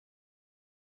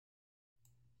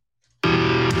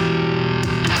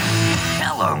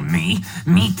me,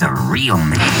 meet the real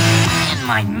me. In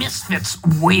my misfits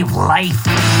way of life,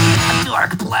 a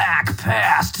dark black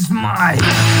past is my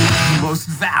most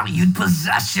valued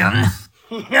possession.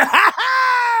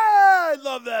 I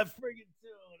love that friggin'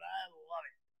 tune. I love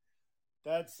it.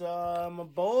 That's my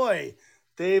boy,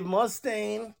 Dave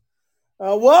Mustaine.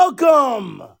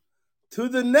 Welcome to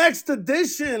the next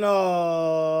edition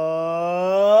of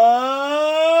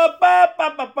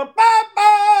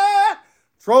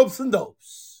Tropes and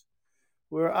Dopes,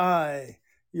 where I,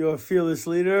 your fearless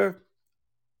leader,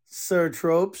 Sir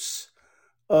Tropes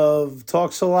of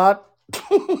Talks a Lot,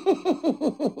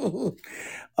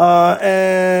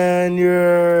 and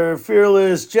your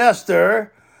fearless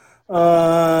jester,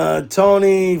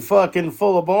 Tony fucking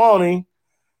full of baloney,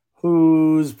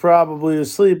 who's probably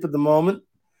asleep at the moment.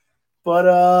 But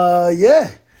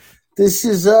yeah, this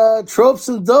is Tropes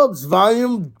and Dubs,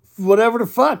 volume whatever the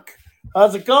fuck.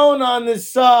 How's it going on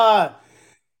this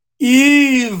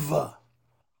eve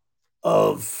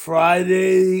of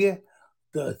Friday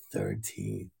the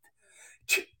 13th?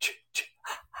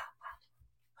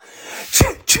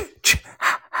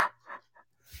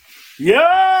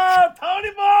 Yeah,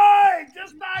 Tony boy,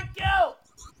 just not you.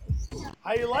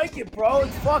 How you like it, bro?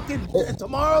 It's fucking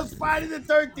tomorrow's Friday the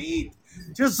 13th,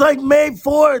 just like May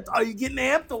 4th. Are you getting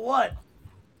amped or what?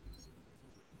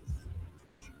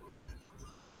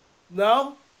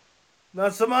 No,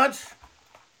 not so much.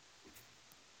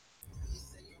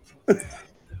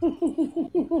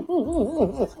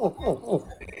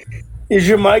 Is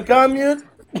your mic on mute?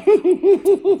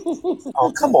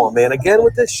 Oh, come on, man. Again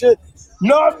with this shit?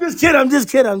 No, I'm just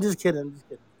kidding.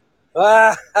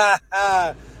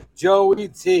 Joey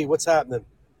T, what's happening?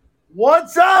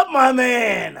 What's up, my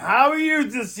man? How are you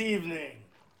this evening?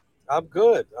 I'm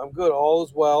good. All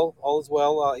is well.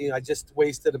 I just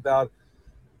wasted about,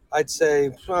 I'd say,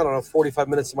 45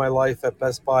 minutes of my life at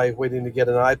Best Buy waiting to get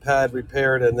an iPad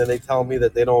repaired, and then they tell me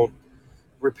that they don't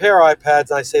repair iPads,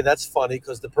 and I say that's funny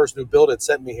because the person who built it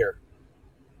sent me here.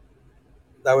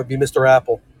 That would be Mr.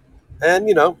 Apple. And,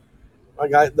 I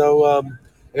got no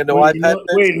iPad.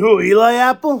 Wait, who? Eli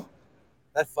Apple?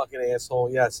 That fucking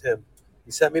asshole. Yes, him.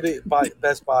 He sent me to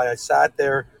Best Buy. I sat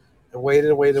there and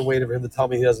waited for him to tell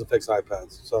me he doesn't fix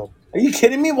iPads. So, are you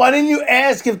kidding me? Why didn't you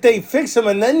ask if they fix them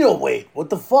and then you'll wait? What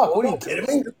the fuck? What are you kidding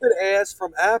me? Stupid ass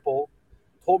from Apple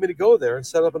told me to go there and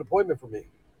set up an appointment for me.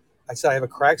 I said I have a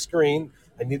cracked screen.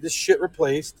 I need this shit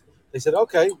replaced. They said,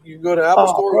 okay, you can go to Apple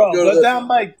Store. Bro,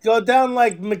 go down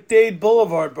like McDade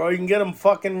Boulevard, bro. You can get them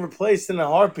fucking replaced in a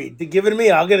heartbeat. Give it to me.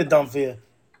 I'll get it done for you.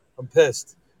 I'm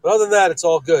pissed. But other than that, it's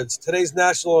all good. Today's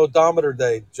National Odometer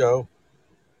Day, Joe.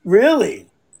 Really?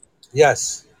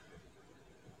 Yes.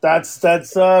 That's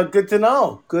good to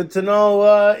know. Good to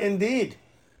know, indeed.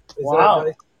 Wow.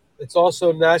 Nice? It's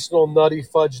also National Nutty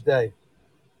Fudge Day.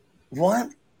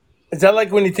 What? Is that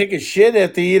like when you take a shit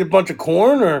after you eat a bunch of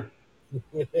corn, or?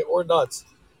 Or nuts,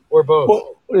 or both.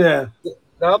 Well, yeah.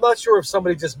 Now, I'm not sure if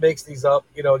somebody just makes these up.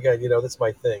 Again, that's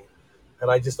my thing.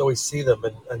 And I just always see them,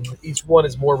 and each one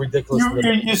is more ridiculous than the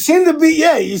other. You seem to be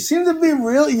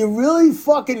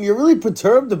you're really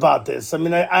perturbed about this. I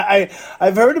mean,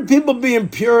 I've heard of people being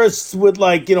purists with,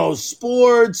 like,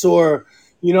 sports or,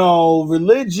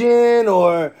 religion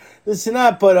or this and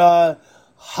that, but a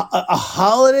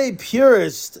holiday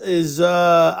purist is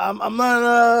I'm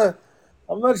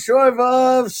not sure I've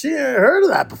heard of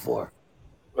that before.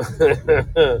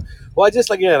 Well, I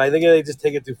think they just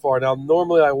take it too far. Now,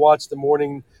 normally I watch the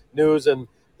morning news, and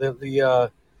the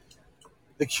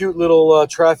cute little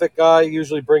traffic guy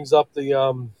usually brings up the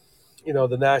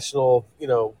the national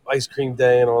ice cream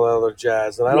day and all that other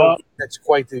jazz. And I don't catch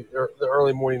quite the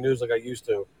early morning news like I used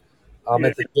to. I'm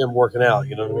at the gym working out.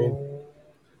 You know what I mean?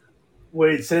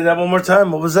 Wait, say that one more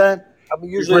time. What was that? I'm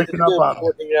usually at the gym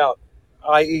working out,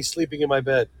 i.e., sleeping in my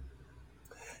bed.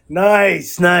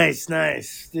 Nice. There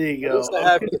you go.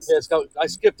 I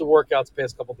skipped the workouts the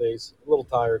past couple days. A little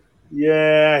tired.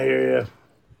 Yeah, I hear you.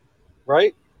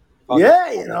 Right?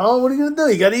 Yeah, what are you gonna do?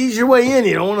 You got to ease your way in.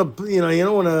 You don't want to, you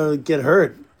don't want to get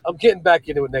hurt. I'm getting back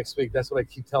into it next week. That's what I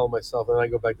keep telling myself, and then I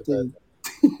go back to bed.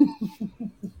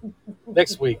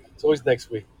 Next week. It's always next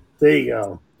week. There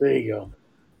you go.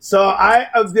 So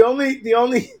the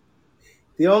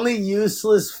only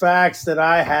useless facts that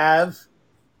I have,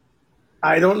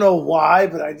 I don't know why,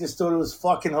 but I just thought it was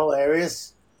fucking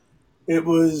hilarious. It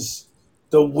was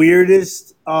the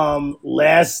weirdest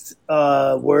last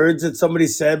words that somebody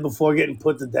said before getting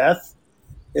put to death.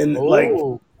 And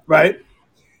right?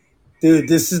 Dude,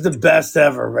 this is the best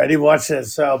ever. Ready? Watch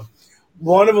this. So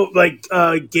one of them,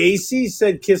 Gacy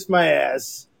said, "Kiss my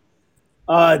ass."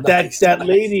 That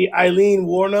lady Eileen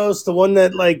Warnos, the one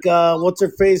that like what's her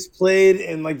face played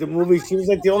in like the movie. She was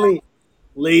like the only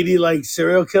lady like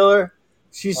serial killer.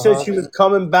 She said Uh-huh. she was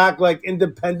coming back like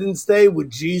Independence Day with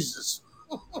Jesus.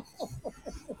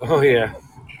 Oh yeah.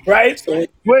 Right? Still,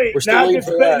 Wait, we're still waiting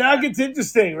for that. now it gets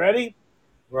interesting. Ready?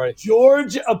 Right.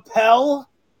 George Appel,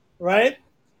 right?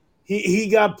 He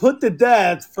got put to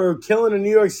death for killing a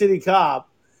New York City cop.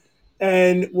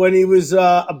 And when he was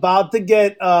about to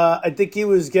get, I think he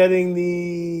was getting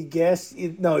the gas.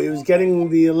 No, he was getting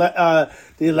the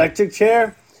electric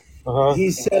chair. Uh-huh. He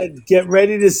said, "Get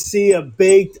ready to see a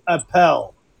baked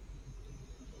Appel."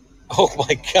 Oh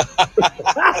my God.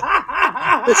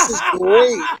 This is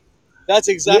great. That's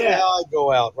exactly Yeah. how I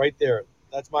go out right there.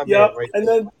 That's my man Yep. right And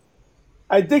there. then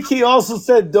I think he also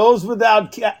said, those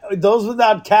without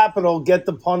capital get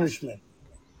the punishment."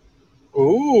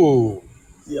 Ooh.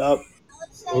 Yep.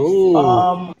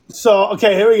 Ooh. So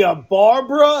okay, here we go.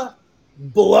 Barbara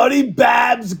Bloody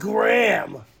Babs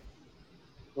Graham,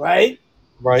 right?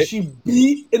 Right. She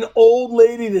beat an old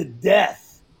lady to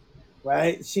death,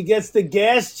 right? She gets the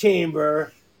gas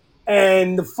chamber,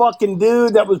 and the fucking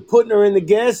dude that was putting her in the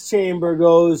gas chamber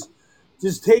goes,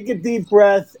 "Just take a deep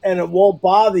breath, and it won't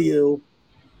bother you."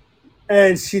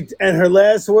 And her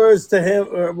last words to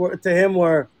him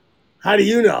were, "How do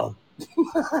you know?"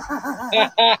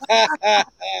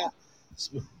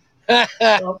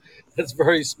 That's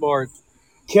very smart.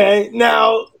 Okay,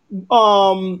 now,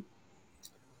 um,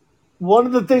 one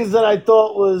of the things that I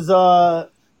thought was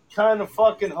kind of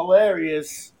fucking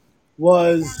hilarious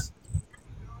was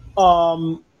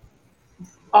um,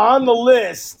 on the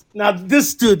list. Now,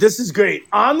 this is great.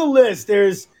 On the list,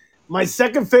 there's my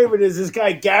second favorite is this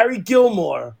guy Gary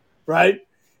Gilmore, right?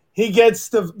 He gets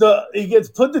he gets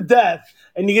put to death,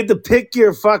 and you get to pick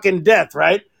your fucking death,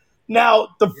 right? Now,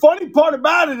 the funny part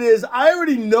about it is I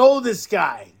already know this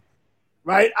guy,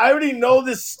 right? I already know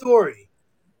this story,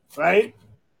 right?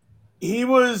 He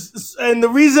was, and the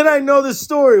reason I know this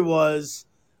story was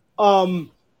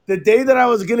um the day that I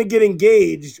was gonna get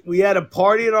engaged, we had a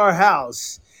party at our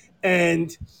house,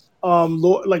 and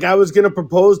like I was gonna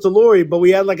propose to Lori, but we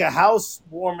had like a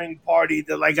housewarming party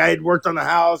that like I had worked on the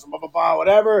house, blah blah blah,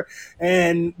 whatever,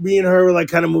 and me and her were like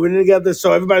kind of moving in together,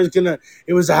 so everybody was gonna.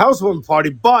 It was a housewarming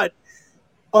party, but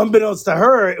unbeknownst to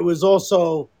her, it was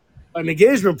also an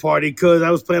engagement party because I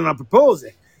was planning on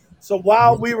proposing. So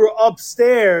while we were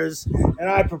upstairs and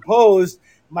I proposed,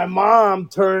 my mom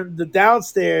turned the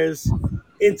downstairs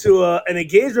into an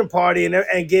engagement party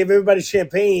and gave everybody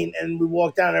champagne. And we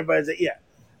walked down, and everybody's like, "Yeah,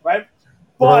 right."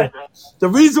 Uh-huh. But the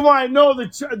reason why I know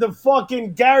the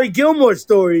fucking Gary Gilmore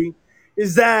story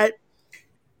is that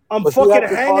I'm Was he fucking at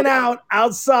your hanging party? out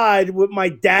outside with my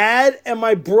dad and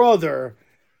my brother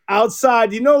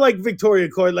outside, like Victoria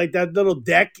Court, like that little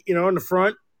deck, in the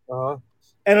front. Uh-huh.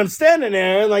 And I'm standing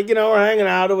there, and like, we're hanging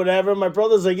out or whatever. My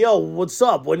brother's like, "Yo, what's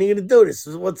up? When are you gonna do this?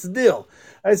 What's the deal?"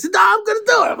 I said, "No, I'm gonna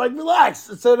do it." I'm like, "Relax."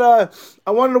 I said, "I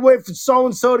wanted to wait for so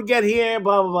and so to get here,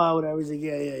 blah blah blah, whatever." He's like,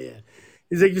 "Yeah, yeah, yeah."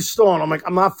 He's like, "You're stalling." I'm like,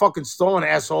 "I'm not fucking stalling,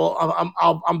 asshole.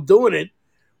 I'm doing it,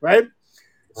 right?"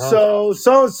 Uh-huh.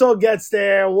 So and so gets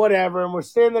there, whatever, and we're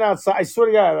standing outside. I swear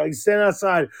to God, like standing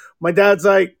outside. My dad's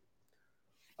like,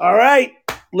 "All right,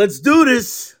 let's do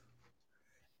this."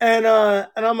 And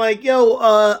I'm like, "Yo,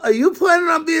 are you planning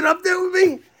on being up there with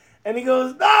me?" And he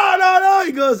goes, "No, no, no."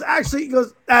 He goes, "Actually," he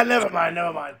goes, never mind,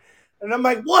 never mind." And I'm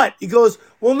like, "What?" He goes,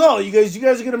 "Well, no, you guys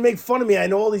are gonna make fun of me. I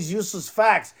know all these useless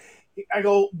facts." I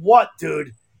go, "What,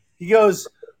 dude?" He goes,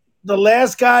 "The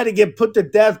last guy to get put to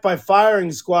death by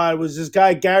firing squad was this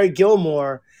guy Gary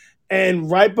Gilmore, and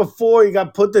right before he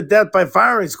got put to death by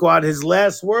firing squad, his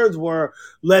last words were,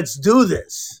 'Let's do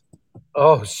this.'"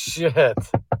 Oh shit.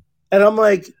 And I'm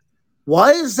like,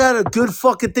 "Why is that a good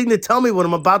fucking thing to tell me when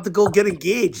I'm about to go get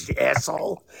engaged, you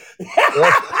asshole?"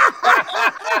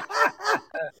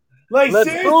 Like, Let's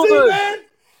do seriously, this. man?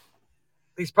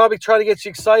 He's probably trying to get you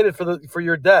excited for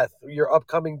your death, your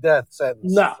upcoming death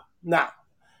sentence. No, no.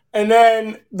 And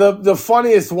then the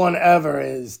funniest one ever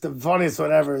is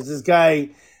this guy,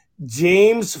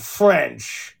 James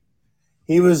French.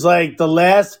 He was like the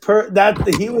last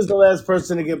he was the last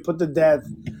person to get put to death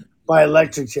by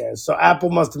electric chairs. So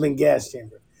Apple must have been gas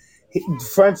chamber. He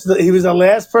was the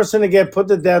last person to get put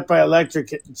to death by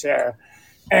electric chair,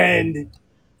 and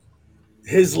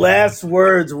his last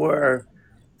words were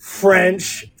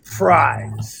French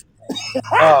fries.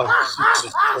 Oh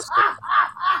Jesus Christ.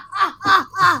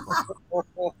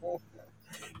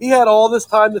 He had all this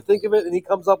time to think of it, and he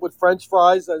comes up with French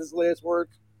fries as his last word.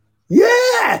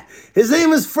 Yeah, his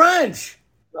name is French.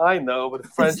 I know, but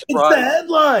It's French the fries.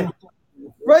 headline.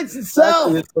 Writes itself.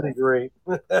 Actually, it's pretty great.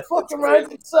 Fucking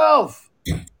writes itself.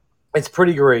 It's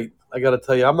pretty great. I got to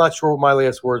tell you, I'm not sure what my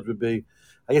last words would be.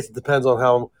 I guess it depends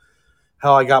on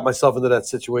how I got myself into that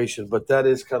situation, but that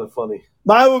is kind of funny.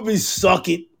 Mine would be suck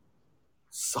it.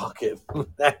 Suck it.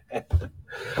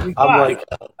 I'm like,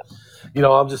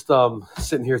 I'm just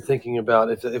sitting here thinking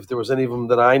about if there was any of them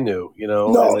that I knew,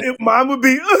 No, mine would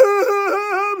be,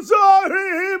 I'm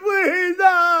sorry, please.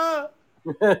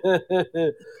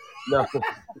 No.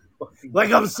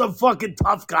 Like I'm some fucking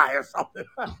tough guy or something.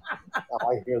 I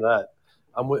hear that.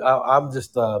 I'm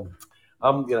just, I'm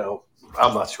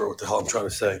not sure what the hell I'm trying to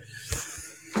say,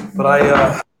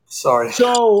 but sorry.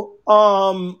 So,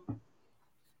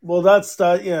 well, that's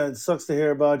that. Yeah, it sucks to hear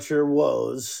about your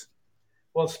woes.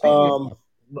 Well, speaking of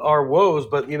our woes,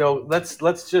 but let's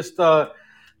just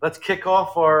let's kick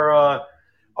off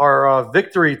our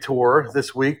victory tour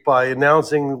this week by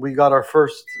announcing we got our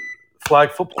first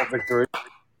flag football victory.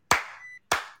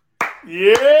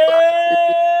 Yeah,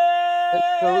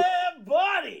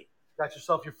 buddy. Got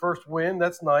yourself your first win.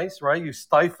 That's nice, right? You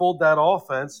stifled that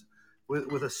offense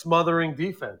with a smothering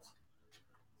defense.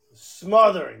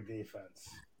 Smothering defense.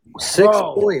 6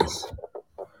 points.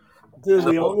 Dude,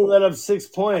 we only let up 6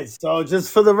 points. So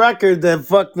just for the record,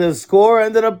 the score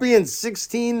ended up being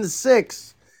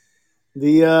 16-6.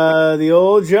 The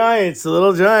old Giants, the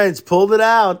little Giants pulled it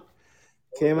out.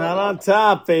 Came out on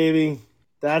top, baby.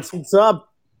 That's what's up.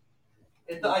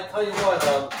 I tell you what,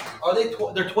 are they?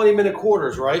 They're 20-minute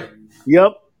quarters, right?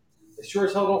 Yep. They sure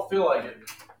as hell don't feel like it.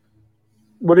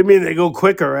 What do you mean? They go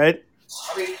quicker, right?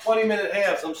 I mean, 20-minute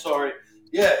halves. I'm sorry.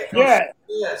 Yeah. It goes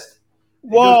fast.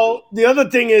 Well, the other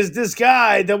thing is this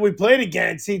guy that we played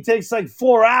against, he takes like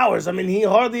 4 hours. I mean, he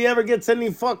hardly ever gets any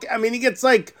he gets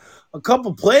like a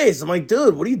couple plays. I'm like,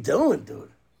 dude, what are you doing,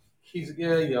 dude? He's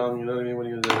young. You know what I mean? What are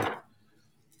you gonna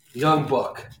do? Young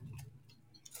buck.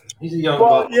 He's a young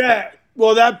buck. Yeah.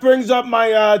 Well, that brings up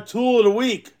my tool of the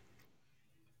week.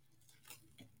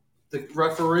 The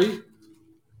referee?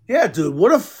 Yeah, dude,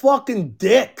 what a fucking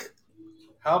dick.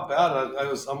 How bad?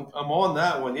 I'm on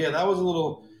that one. Yeah, that was a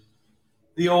little.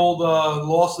 The old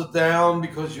lost it down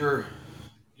because your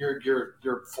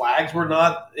flags were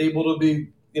not able to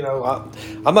be.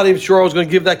 I'm not even sure I was going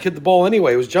to give that kid the ball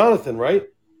anyway. It was Jonathan, right?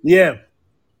 Yeah.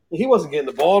 He wasn't getting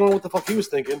the ball. I don't know what the fuck he was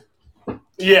thinking.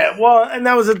 Yeah, well, and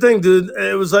that was the thing, dude.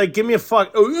 It was like, give me a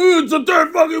fuck. Oh, it's the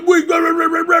third fucking week.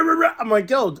 I'm like,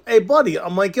 yo, hey, buddy.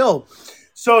 I'm like, yo.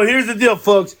 So here's the deal,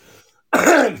 folks.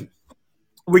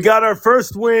 We got our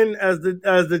first win as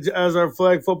our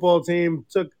flag football team.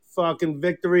 Took fucking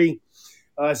victory,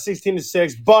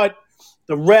 16-6. But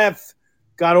the ref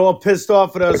got all pissed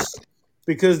off at us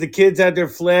because the kids had their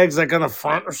flags like on the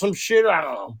front or some shit. I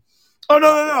don't know. Oh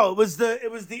no. It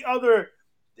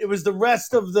was the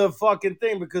rest of the fucking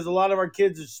thing because a lot of our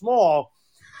kids are small,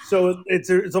 so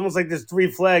it's almost like there's 3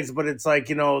 flags, but it's like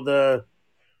the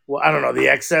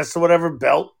excess or whatever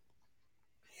belt.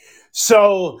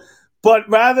 So, but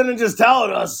rather than just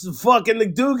telling us, fucking the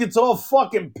dude gets all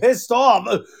fucking pissed off.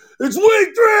 It's week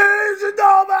 3. You should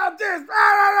know about this.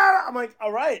 I'm like,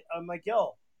 all right. I'm like,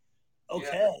 yo,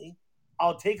 okay. Yeah.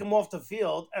 I'll take them off the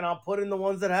field and I'll put in the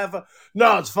ones that have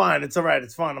no, it's fine. It's all right.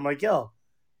 It's fine. I'm like, yo.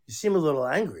 You seem a little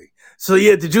angry. So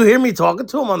yeah, did you hear me talking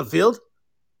to him on the field?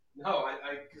 No,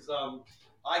 because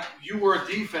you were a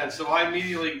defense, so I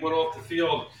immediately went off the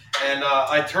field and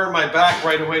I turned my back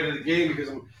right away to the game because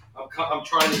I'm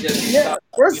trying to get. Yeah.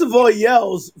 First of all, he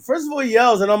yells,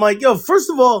 and I'm like, yo. First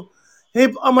of all,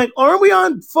 hey, I'm like, aren't we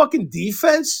on fucking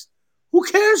defense? Who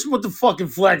cares what the fucking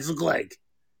flags look like?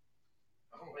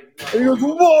 And he goes,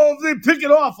 whoa, they pick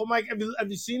it off. I'm like, have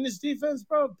you seen this defense,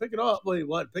 bro? Pick it off. Wait,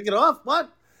 what? Pick it off?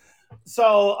 What?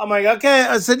 So I'm like, okay.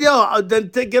 I said, yo, then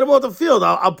get them off the field.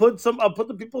 I'll put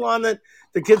the people on that,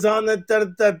 the kids on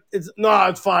that. It's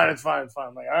fine.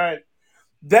 I'm like, all right.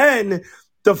 Then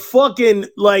the fucking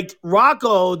like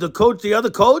Rocco, the coach, the other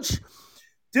coach,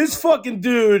 this fucking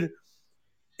dude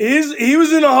he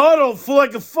was in a huddle for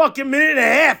like a fucking minute and a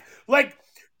half. Like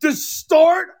the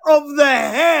start of the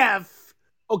half.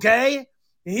 Okay,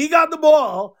 he got the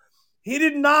ball. He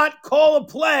did not call a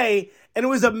play, and it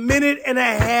was a minute and a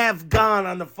half gone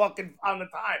on the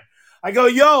time. I go,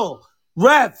 yo,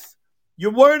 ref,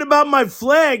 you're worried about my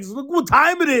flags? Look what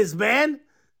time it is, man.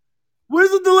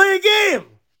 Where's the delay game?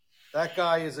 That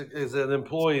guy is an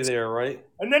employee there, right?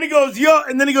 And then he goes, yo.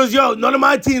 None of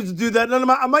my teams do that.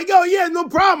 I'm like, yo, yeah, no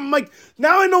problem. I'm like,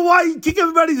 now I know why you kick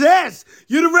everybody's ass.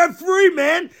 You're the referee,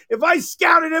 man. If I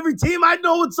scouted every team, I'd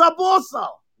know what's up also.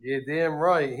 Yeah, damn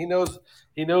right. He knows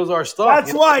our stuff.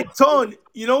 That's why, Tone,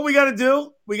 you know what we got to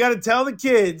do? We got to tell the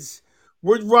kids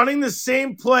we're running the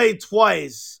same play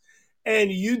twice.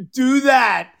 and you do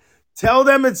that, tell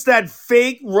them it's that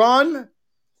fake run,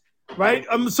 right?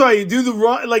 I'm sorry, you do the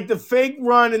run, like the fake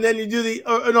run, and then you do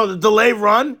the delay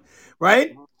run,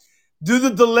 right? Do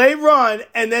the delay run,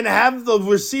 and then have the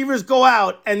receivers go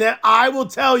out, and then I will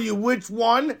tell you which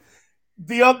one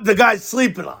the guy's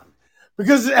sleeping on,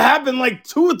 because it happened like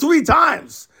 2 or 3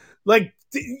 times. Like,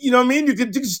 you know what I mean? You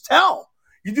can just tell.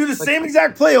 You do the same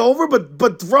exact play over,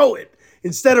 but throw it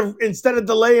instead of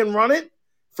delay and run it.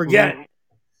 Forget it.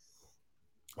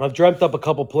 I've dreamt up a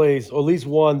couple plays, or at least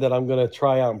one that I'm going to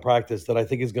try out in practice that I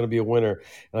think is going to be a winner.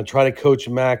 And I'm trying to coach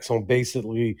Max on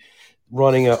basically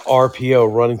running a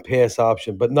RPO, running pass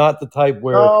option, but not the type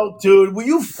where. Oh, dude, will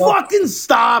you fucking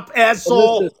stop,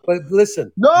 asshole? But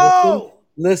listen, No.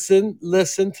 listen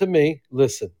to me.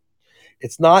 Listen,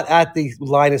 it's not at the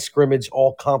line of scrimmage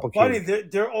all Buddy,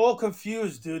 complicated. they're all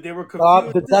confused, dude. They were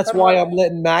confused. But that's why I'm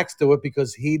letting Max do it,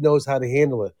 because he knows how to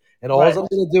handle it. And all Right. I'm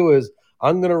going to do is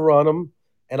I'm going to run him,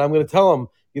 and I'm going to tell him,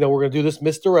 we're going to do this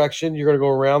misdirection. You're going to go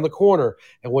around the corner.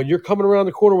 And when you're coming around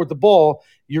the corner with the ball,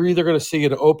 you're either going to see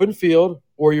an open field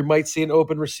or you might see an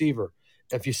open receiver.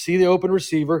 If you see the open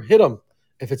receiver, hit him.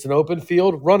 If it's an open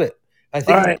field, run it. I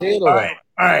think All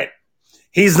right.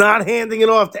 He's not handing it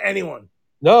off to anyone.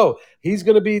 No, it's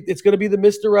going to be the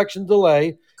misdirection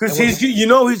delay. Because he's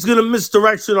going to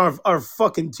misdirection our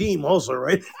fucking team also,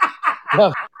 right?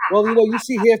 Yeah. Well, you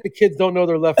see half the kids don't know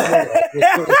their left foot.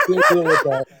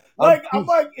 I'm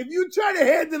like, if you try to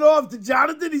hand it off to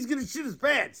Jonathan, he's going to shit his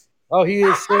pants. Oh, he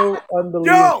is so unbelievable.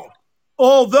 Yo,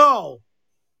 although,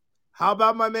 how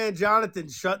about my man Jonathan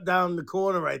shut down the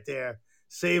corner right there,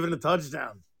 saving a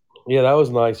touchdown? Yeah, that was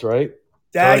nice, right?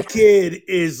 That kid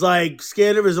is like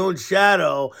scared of his own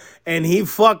shadow, and he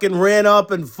fucking ran up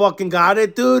and fucking got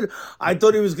it, dude. I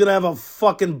thought he was gonna have a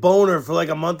fucking boner for like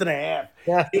a month and a half.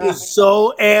 He was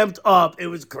so amped up, it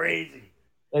was crazy.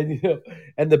 And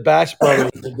the Bash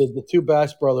brothers, the two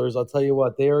Bash brothers, I'll tell you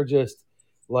what, they are just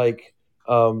like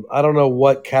I don't know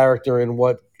what character in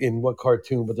what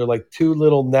cartoon, but they're like two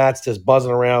little gnats just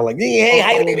buzzing around like, hey,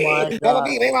 and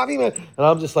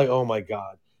I'm just like, oh my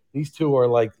God. These two are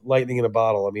like lightning in a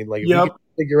bottle. I mean, like, if we can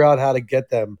figure out how to get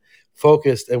them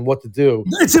focused and what to do.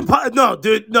 It's impossible. No,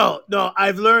 dude, no.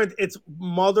 I've learned it's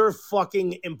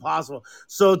motherfucking impossible.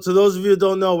 So, to those of you who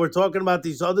don't know, we're talking about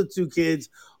these other two kids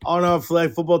on our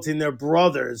flag football team. They're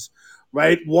brothers,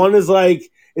 right? One is like,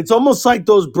 it's almost like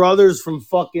those brothers from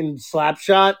fucking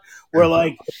Slapshot, where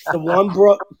like the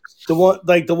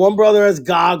one brother has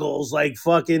goggles, like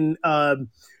fucking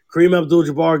Kareem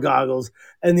Abdul-Jabbar goggles,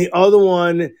 and the other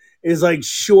one is like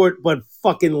short but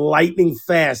fucking lightning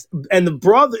fast. And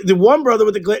the one brother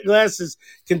with the glasses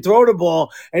can throw the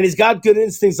ball, and he's got good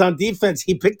instincts on defense.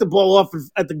 He picked the ball off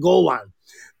at the goal line.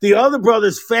 The other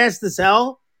brother's fast as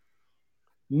hell.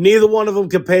 Neither one of them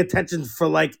can pay attention for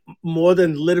like more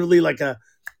than literally like that.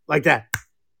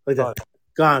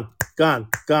 Gone.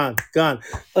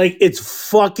 Like, it's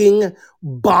fucking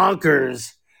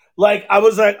bonkers. Like, I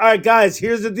was like, all right, guys,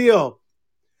 here's the deal.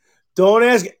 Don't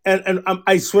ask. And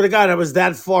I swear to God, I was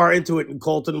that far into it, and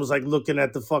Colton was like looking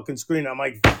at the fucking screen. I'm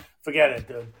like, forget it,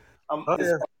 dude. I'm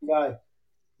this guy.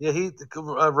 Yeah,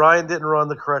 Ryan didn't run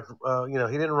the correct.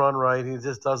 He didn't run right. He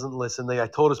just doesn't listen. I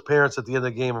told his parents at the end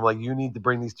of the game, I'm like, you need to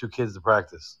bring these two kids to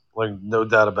practice. Like, no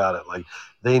doubt about it. Like,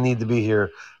 they need to be here.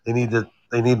 They need to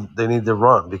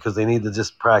run, because they need to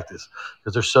just practice,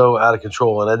 because they're so out of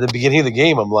control. And at the beginning of the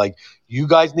game, I'm like, you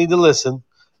guys need to listen,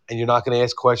 and you're not going to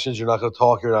ask questions. You're not going to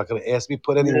talk. You're not going to ask me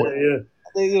put anyone.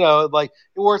 Yeah. Like,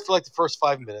 it worked for like the first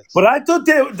 5 minutes. But I thought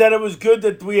that it was good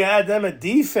that we had them at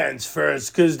defense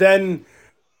first, because then,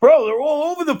 bro, they're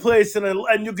all over the place,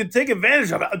 and you can take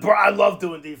advantage of it. Bro, I love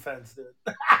doing defense, dude.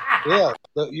 Yeah,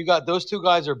 you got those two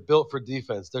guys are built for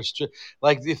defense. They're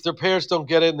like, if their parents don't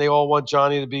get it and they all want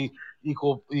Johnny to be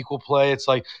equal play, it's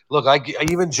like, look,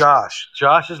 even Josh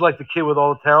is like the kid with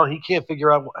all the talent. He can't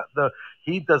figure out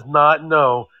he does not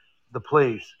know the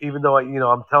plays, even though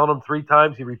I'm telling him 3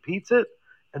 times, he repeats it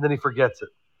and then he forgets it.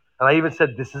 And I even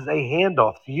said, this is a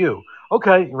handoff to you.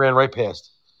 Okay, he ran right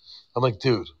past. I'm like,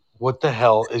 dude, what the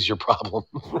hell is your problem?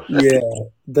 Yeah,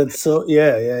 that's so.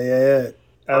 Yeah.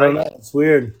 I don't know. It's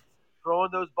weird.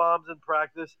 Throwing those bombs in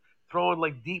practice, throwing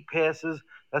like deep passes.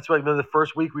 That's why the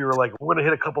first week we were like, we're going to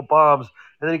hit a couple bombs.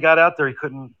 And then he got out there, he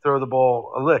couldn't throw the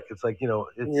ball a lick. It's like,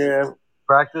 it's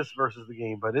practice versus the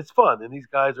game. But it's fun, and these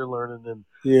guys are learning. And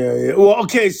Yeah. Well,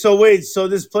 okay, so wait. So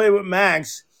this play with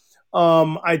Max,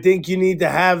 I think you need to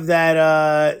have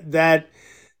that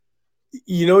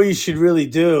you should really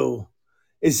do.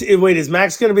 Is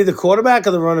Max going to be the quarterback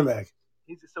or the running back?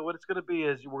 So what it's going to be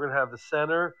is we're going to have the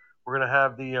center. We're going to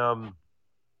have the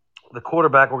the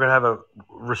quarterback. We're going to have a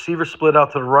receiver split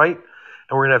out to the right,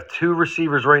 and we're going to have two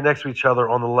receivers right next to each other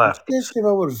on the left. Just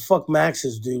about what the fuck Max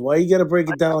is, dude. Why you got to break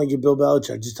it down like you're Bill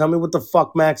Belichick? Just tell me what the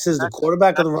fuck Max is, the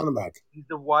quarterback or the running back? He's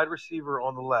the wide receiver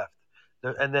on the left.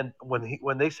 And then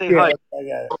when they say Yeah, height, I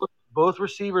got it. both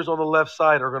receivers on the left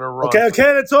side are going to run. Okay,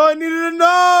 that's all I needed to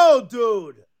know,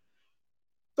 dude.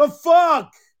 The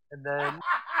fuck? And then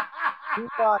he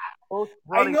got both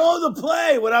I running. know the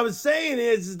play. What I was saying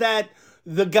is that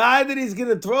the guy that he's going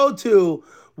to throw to,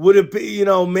 would it be, you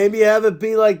know, maybe have it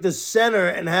be like the center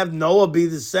and have Noah be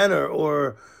the center,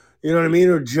 or, you know what I mean,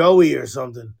 or Joey or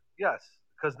something. Yes,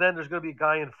 because then there's going to be a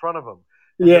guy in front of him.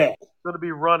 Yeah. He's going to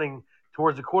be running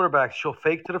towards the quarterback. She'll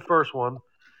fake to the first one,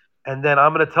 and then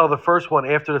I'm going to tell the first one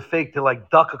after the fake to like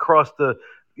duck across the,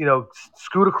 you know,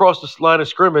 scoot across the line of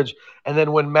scrimmage. And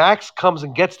then when Max comes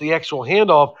and gets the actual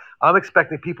handoff, I'm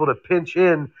expecting people to pinch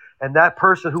in, and that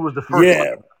person who was the first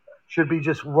one should be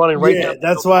just running right down.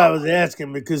 That's why I was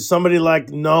asking, because somebody like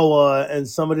Noah and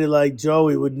somebody like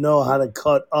Joey would know how to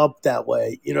cut up that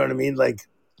way. You know what I mean? Like,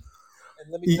 and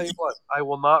let me tell you what, I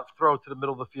will not throw to the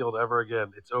middle of the field ever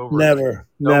again. It's over. Never.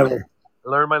 I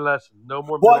learned my lesson. No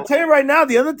more. Well, I'll tell you right now,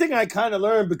 the other thing I kind of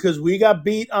learned, because we got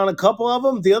beat on a couple of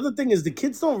them, the other thing is the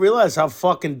kids don't realize how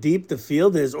fucking deep the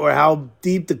field is or how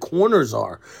deep the corners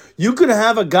are. You could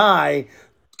have a guy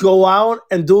go out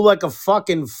and do like a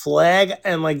fucking flag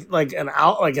and like an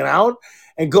out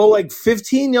and go like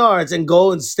 15 yards and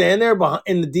go and stand there behind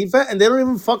in the defense, and they don't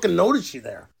even fucking notice you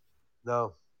there.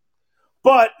 No.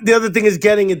 But the other thing is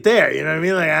getting it there. You know what I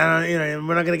mean? Like,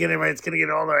 we're not gonna get anybody that's gonna get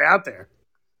it all the way out there.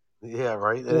 Yeah,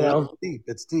 right. And it's deep.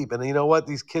 It's deep. And you know what?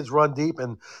 These kids run deep,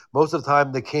 and most of the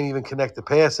time they can't even connect the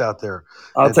pass out there.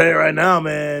 I'll tell you right now,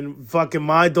 man. Fucking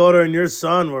my daughter and your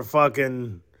son were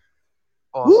fucking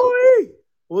awesome. Woo-wee!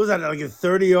 What was that? Like a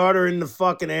 30-yarder in the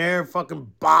fucking air,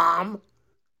 fucking bomb.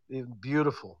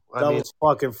 Beautiful. That was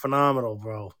fucking phenomenal,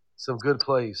 bro. Some good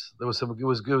plays. There was some. It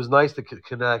was nice to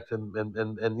connect, and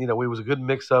you know, it was a good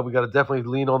mix up. We got to definitely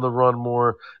lean on the run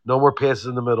more. No more passes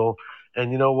in the middle.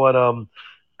 And you know what?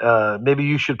 Maybe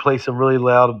you should play some really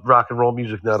loud rock and roll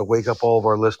music now to wake up all of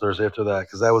our listeners after that,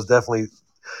 because that was definitely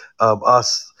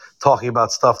us talking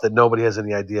about stuff that nobody has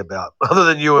any idea about other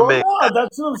than you and me. No,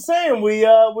 that's what I'm saying. We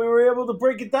were able to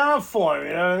break it down for him.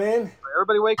 You know what I mean?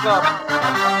 Everybody wake up.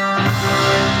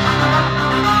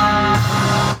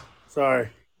 Sorry.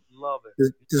 Love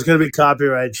it. There's going to be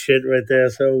copyright shit right there,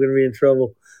 so we're going to be in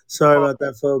trouble. Sorry about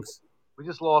that, folks. We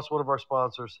just lost one of our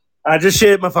sponsors. I just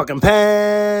shit my fucking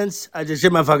pants. It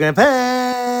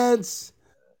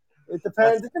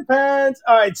depends. It depends.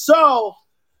 All right, so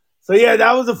yeah,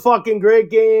 that was a fucking great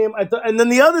game. And then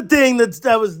the other thing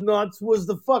that was nuts was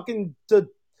the fucking the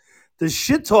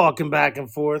shit talking back and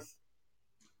forth.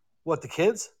 What, the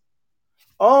kids?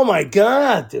 Oh my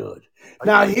god, dude!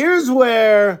 Now here's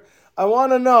where I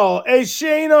want to know. Hey,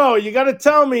 Shano, you got to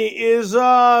tell me, is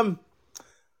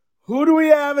who do we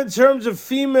have in terms of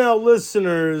female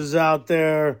listeners out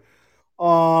there?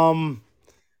 Do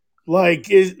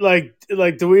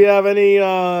we have any?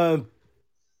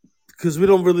 Because I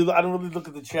don't really look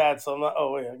at the chat, so I'm not.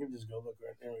 Oh wait, I can just go look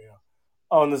right there. We go.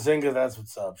 Oh, and the Zinga, that's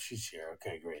what's up. She's here.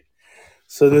 Okay, great.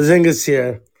 So the Zinga's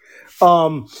here.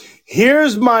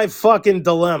 Here's my fucking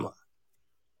dilemma.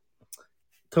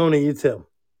 Tony, you too.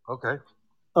 Okay.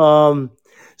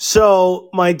 So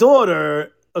my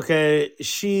daughter, okay,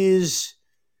 she's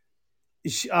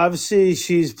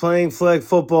playing flag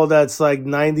football that's like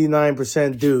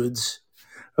 99% dudes.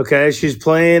 Okay, she's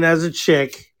playing as a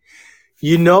chick.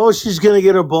 You know she's gonna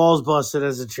get her balls busted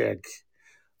as a chick.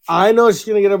 I know she's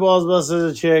gonna get her balls busted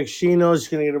as a chick. She knows she's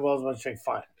gonna get her balls busted as a chick.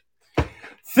 Fine.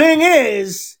 Thing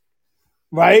is,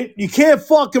 right? You can't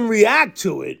fucking react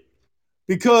to it,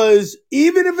 because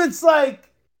even if it's like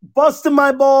busting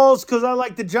my balls because I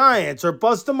like the Giants, or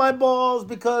busting my balls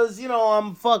because, you know,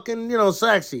 I'm fucking, you know,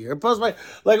 sexy, or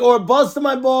busting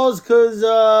my balls because,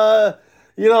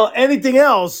 you know, anything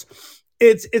else.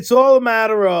 It's all a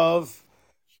matter of,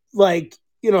 like,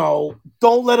 you know,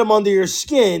 don't let them under your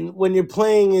skin when you're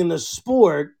playing in a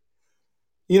sport,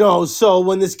 you know. So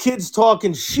when this kid's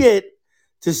talking shit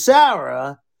to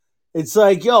Sarah, it's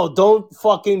like, yo, don't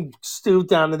fucking stoop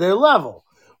down to their level,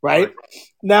 right?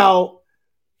 Now,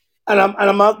 and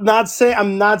I'm not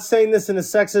saying this in a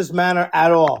sexist manner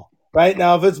at all, right?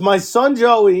 Now, if it's my son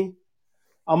Joey,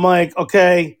 I'm like,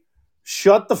 okay,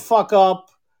 shut the fuck up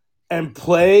and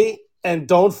play and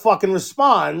don't fucking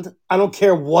respond. I don't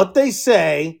care what they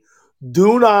say.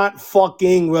 Do not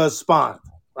fucking respond,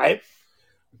 right?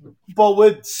 But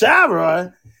with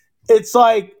Sarah, it's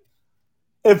like,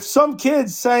 if some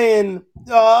kid's saying,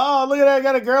 "Oh, look at that, I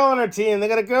got a girl on her team. They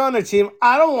got a girl on their team."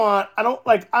 I don't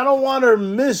want her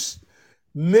miss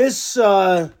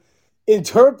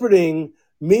interpreting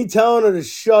me telling her to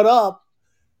shut up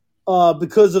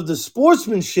because of the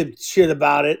sportsmanship shit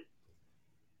about it.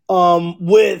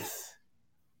 With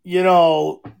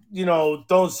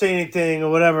don't say anything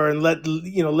or whatever, and let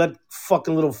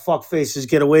fucking little fuck faces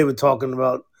get away with talking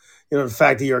about the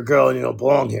fact that you're a girl and you don't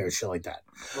belong here and shit like that.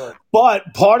 Right.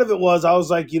 But part of it was I was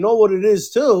like, you know what it is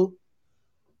too.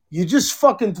 You just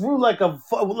fucking threw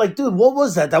dude, what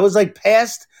was that? That was like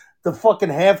past the fucking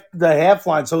half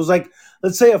line. So it was like,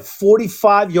 let's say a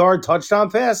 45-yard touchdown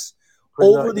pass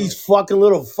over these fucking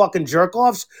little fucking jerk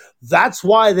offs. That's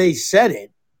why they said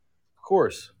it. Of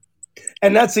course.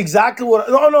 And that's exactly what.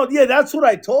 That's what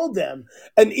I told them.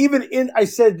 And I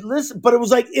said, listen, but it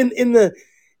was like in the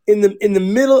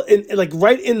middle, like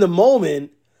right in the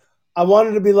moment. I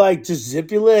wanted to be like, just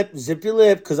zip your lip,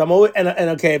 because I'm always and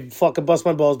okay, fucking bust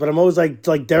my balls, but I'm always like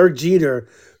Derek Jeter.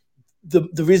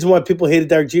 The reason why people hated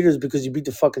Derek Jeter is because he beat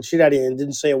the fucking shit out of you and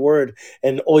didn't say a word,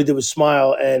 and all he did was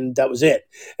smile, and that was it.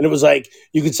 And it was like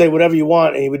you could say whatever you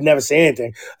want, and he would never say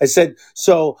anything. I said,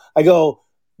 so I go,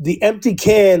 the empty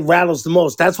can rattles the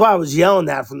most. That's why I was yelling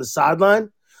that from the sideline.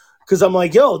 Because I'm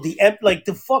like, yo, you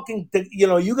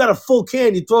got a full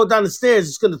can, you throw it down the stairs,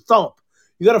 it's gonna thump.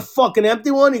 You got a fucking empty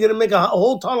one, you're gonna make a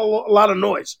whole a lot of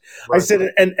noise. Right. I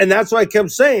said, and that's why I kept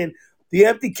saying the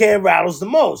empty can rattles the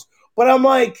most. But I'm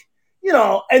like,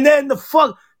 and then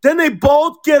then they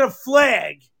both get a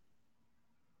flag.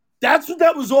 That's what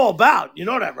that was all about. You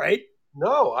know that, right?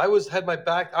 No, had my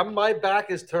back. My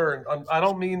back is turned. I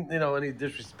don't mean any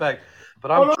disrespect, but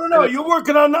no. You're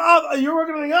working on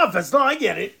the offense. No, I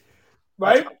get it.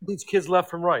 Right? These kids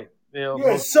left from right.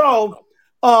 Yeah. So,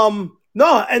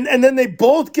 no, and then they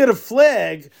both get a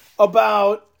flag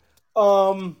about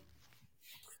for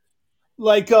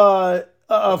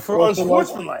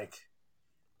unsportsmanlike.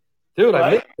 Dude, right? I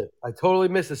missed it. I totally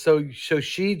missed it. So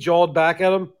she jawed back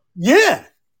at him? Yeah.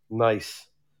 Nice.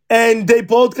 And they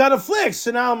both got a flag.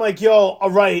 So now I'm like, yo,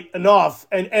 all right, enough.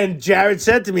 And Jared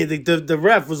said to me, the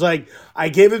ref was like, I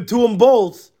gave it to them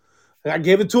both.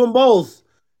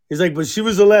 He's like, but she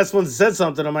was the last one that said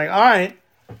something. I'm like, all right.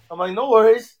 I'm like, no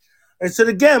worries. I said,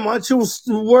 again, why don't you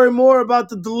worry more about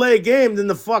the delay game than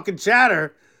the fucking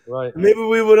chatter? Right. Maybe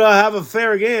we would have a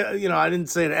fair game. I didn't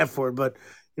say an F word, but,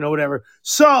 whatever.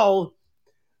 So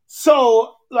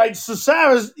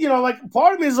Sarah's,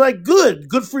 part of me is like, good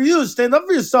for you. Stand up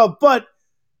for yourself. But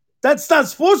that's not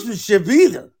sportsmanship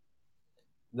either.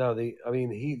 No, the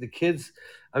kids,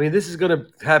 this is going to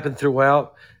happen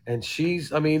throughout. And she's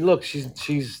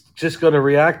just going to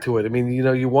react to it.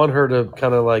 You want her to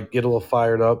kind of like get a little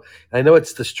fired up. I know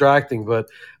it's distracting, but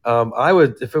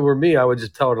if it were me, I would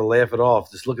just tell her to laugh it off.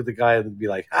 Just look at the guy and be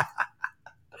like,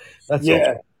 that's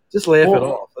all. Just laugh it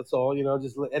off. That's all.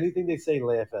 Just anything they say,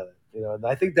 laugh at it. And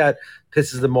I think that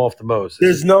pisses them off the most.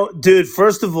 Dude.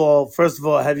 First of all,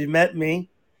 have you met me?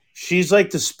 She's like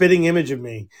the spitting image of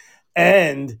me,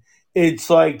 and it's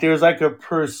like there's like a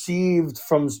perceived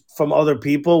from other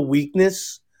people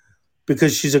weakness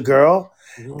because she's a girl,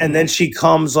 and then she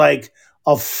comes like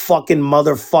a fucking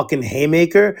motherfucking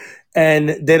haymaker, and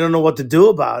they don't know what to do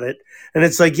about it. And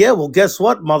it's like, yeah, well, guess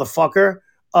what, motherfucker?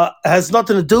 Has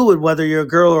nothing to do with whether you're a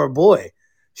girl or a boy.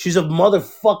 She's a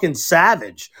motherfucking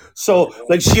savage. So,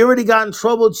 like, she already got in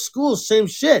trouble at school. Same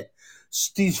shit.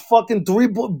 These fucking three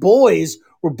boys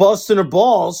were busting her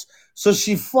balls. So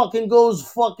she fucking goes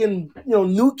fucking,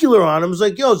 nuclear on him. It's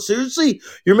like, yo, seriously?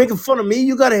 You're making fun of me?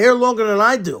 You got hair longer than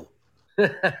I do.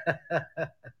 And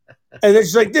then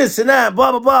she's like, this and that,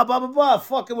 blah, blah, blah, blah, blah, blah.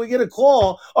 Fucking, we get a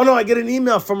call. Oh, no, I get an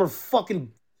email from her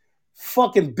fucking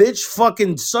bitch,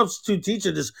 fucking substitute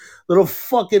teacher, this little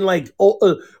fucking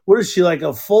what is she, like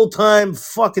a full-time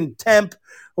fucking temp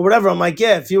or whatever? I'm like,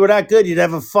 yeah, if you were that good, you'd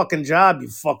have a fucking job, you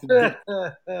fucking bitch.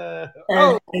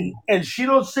 and she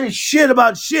don't say shit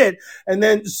about shit. And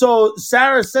then so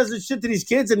Sarah says this shit to these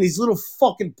kids, and these little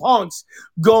fucking punks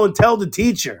go and tell the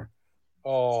teacher.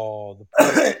 Oh,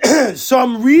 so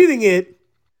I'm reading it,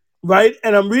 right?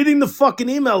 And I'm reading the fucking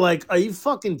email like, are you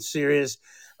fucking serious?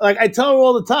 Like, I tell her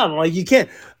all the time, like, you can't.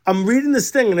 I'm reading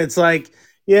this thing, and it's like,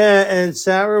 yeah, and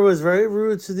Sarah was very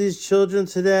rude to these children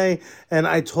today, and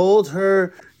I told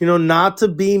her, not to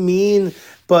be mean,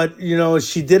 but,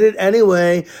 she did it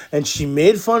anyway, and she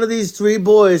made fun of these three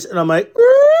boys, and I'm like,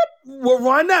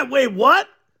 rewind that, wait, what?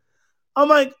 I'm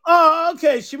like, oh,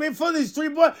 okay, she made fun of these three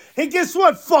boys. Hey, guess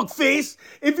what, fuckface?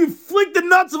 If you flick the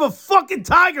nuts of a fucking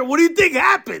tiger, what do you think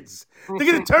happens? They're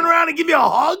going to turn around and give you a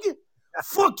hug?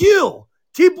 Fuck you.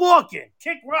 Keep walking.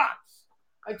 Kick rocks.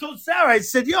 I told Sarah, I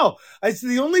said, yo, I said,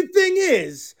 the only thing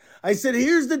is, I said,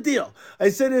 here's the deal. I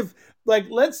said, if like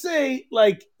let's say,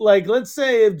 let's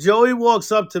say if Joey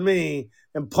walks up to me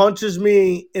and punches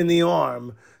me in the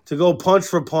arm to go punch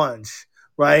for punch,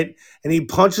 right? And he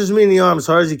punches me in the arm as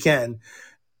hard as he can.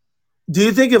 Do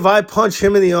you think if I punch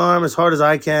him in the arm as hard as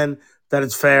I can, that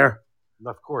it's fair?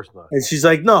 Of course not. And she's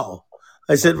like, no.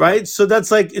 I said, right? So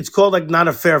that's like, it's called like not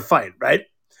a fair fight, right?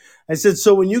 I said,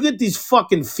 so when you get these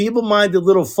fucking feeble-minded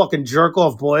little fucking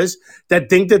jerk-off boys that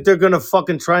think that they're going to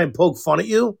fucking try and poke fun at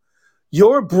you,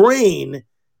 your brain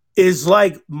is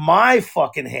like my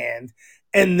fucking hand,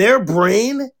 and their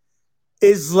brain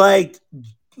is like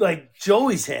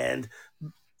Joey's hand.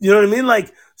 You know what I mean?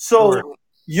 Like, so Sure.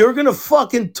 you're going to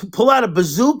fucking pull out a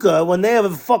bazooka when they have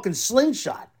a fucking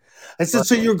slingshot. I said,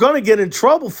 so you're going to get in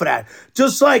trouble for that.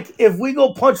 Just like if we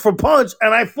go punch for punch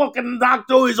and I fucking knock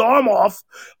Joey's arm off,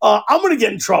 I'm going to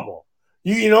get in trouble.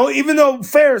 You know, even though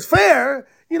fair is fair,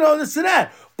 you know, this and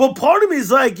that. But part of me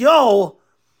is like, yo,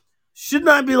 shouldn't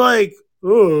I be like,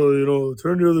 oh, you know,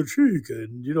 turn the other cheek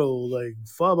and, you know, like,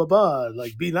 fa ba ba,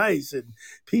 like, be nice and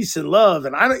peace and love.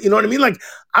 And I don't, you know what I mean? Like,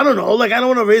 I don't know. Like, I don't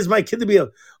want to raise my kid to be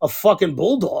a fucking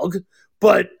bulldog,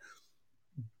 but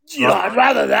you know, I'd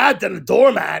rather that than a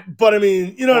doormat. But I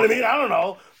mean, you know what I mean? I don't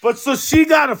know. But so she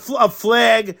got a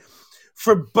flag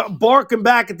for barking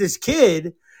back at this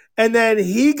kid. And then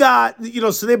he got, you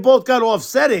know, so they both got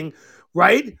offsetting,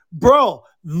 right? Bro,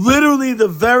 literally the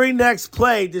very next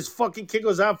play, this fucking kid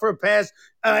goes out for a pass.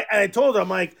 And I told her, I'm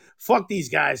like, fuck these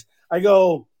guys. I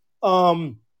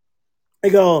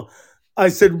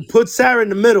said, put Sarah in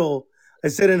the middle. I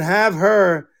said, and have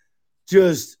her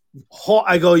just,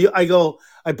 I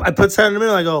put Sarah in the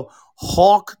middle. I go,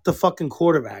 hawk the fucking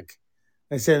quarterback.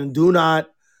 I said, do not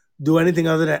do anything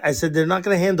other than, I said, they're not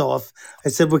going to hand off. I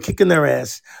said, we're kicking their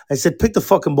ass. I said, pick the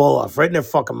fucking ball off right in their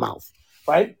fucking mouth.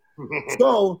 Right?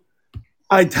 So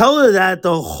I tell her that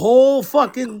the whole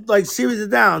fucking like series of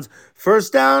downs.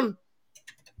 First down,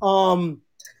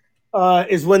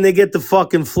 is when they get the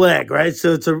fucking flag, right?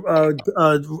 So it's a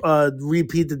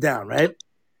repeat the down, right?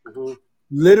 Mm-hmm.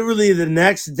 Literally the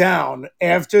next down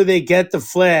after they get the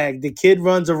flag, the kid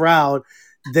runs around.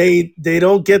 They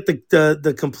don't get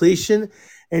the completion,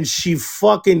 and she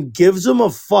fucking gives him a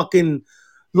fucking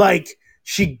like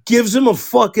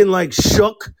like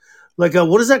shook, like a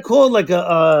what is that called? Like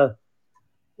a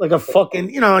fucking,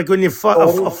 you know, like when you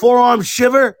a forearm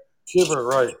shiver. Shiver,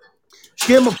 right? She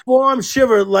gave him a forearm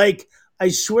shiver. Like, I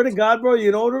swear to God, bro, you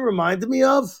know what it reminded me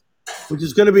of? Which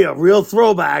is going to be a real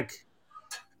throwback.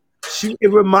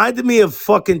 It reminded me of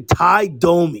fucking Ty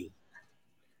Domi.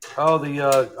 Oh,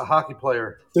 the hockey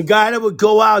player. The guy that would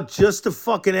go out just to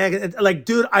fucking act. Like,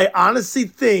 dude, I honestly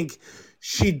think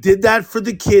she did that for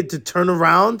the kid to turn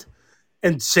around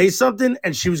and say something,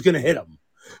 and she was going to hit him.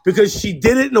 Because she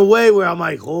did it in a way where I'm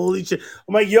like, holy shit.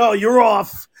 I'm like, yo, you're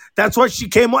off. That's why she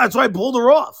came off. That's why I pulled her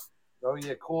off. Oh,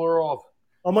 yeah, cool her off.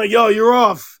 I'm like, yo, you're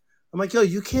off. I'm like, yo,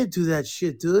 you can't do that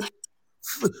shit, dude.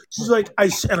 She's like, I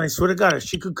swear to God, if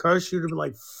she could curse, she would have been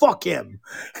like, fuck him.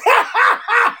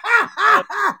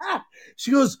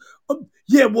 She goes,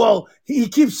 yeah, well, he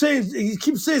keeps saying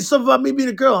something about me being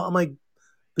a girl. I'm like,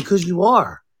 because you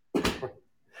are.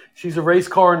 She's a race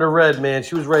car in the red, man.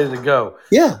 She was ready to go.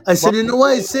 Yeah, I said, you know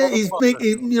why he's saying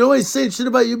you know why he's saying shit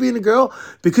about you being a girl?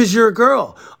 Because you're a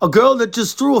girl that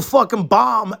just threw a fucking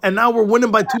bomb, and now we're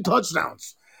winning by 2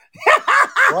 touchdowns.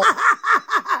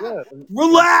 Yeah.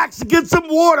 Relax, get some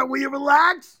water. Will you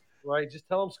relax? Right, just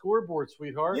tell him scoreboard,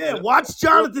 sweetheart. Yeah, watch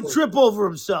Jonathan trip over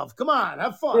himself. Come on,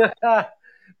 have fun.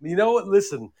 You know what?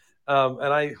 Listen,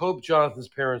 and I hope Jonathan's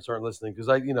parents aren't listening because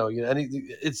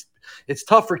it's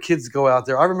tough for kids to go out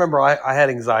there. I remember I had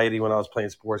anxiety when I was playing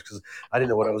sports because I didn't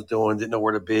know what I was doing, didn't know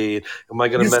where to be. Am I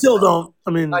going to? You still don't.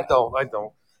 I mean, I don't,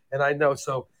 and I know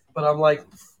so. But I'm like,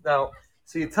 now,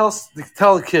 so you tell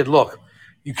the kid, look,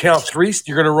 you count 3.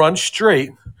 You're going to run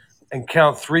straight and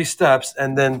count 3 steps,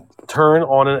 and then turn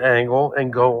on an angle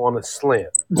and go on a slant,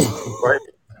 right?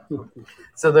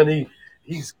 So then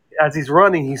he's as he's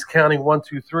running, he's counting 1,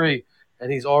 2, 3,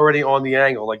 and he's already on the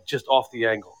angle, like just off the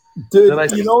angle.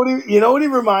 Dude, you know what he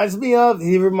reminds me of?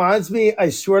 He reminds me, I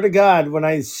swear to God, when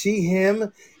I see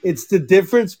him, it's the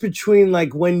difference between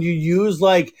like when you use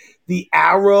like the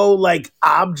arrow like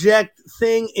object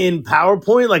thing in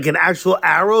PowerPoint, like an actual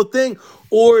arrow thing,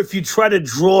 or if you try to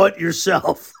draw it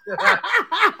yourself.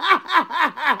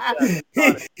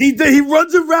 he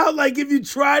runs around like if you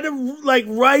try to like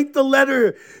write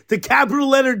the capital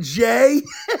letter J. He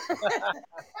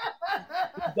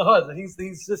does, and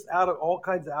he's just all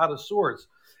kinds of out of sorts,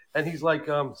 and he's like,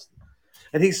 I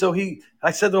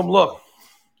said to him, look,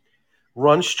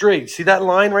 run straight. See that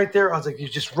line right there? I was like, you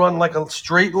just run like a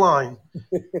straight line,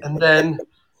 and then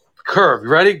curve. You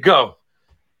ready? Go.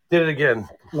 Did it again.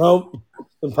 Nope.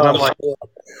 And I'm like,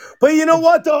 but you know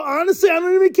what, though? Honestly, I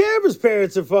don't even care if his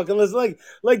parents are fucking listening.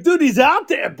 Like, dude, he's out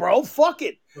there, bro. Fuck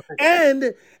it.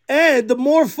 And the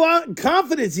more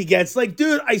confidence he gets, like,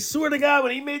 dude, I swear to God,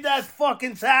 when he made that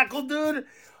fucking tackle, dude,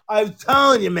 I'm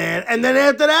telling you, man. And then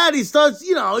after that, he starts,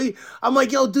 I'm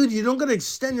like, yo, dude, you don't gotta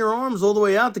extend your arms all the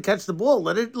way out to catch the ball.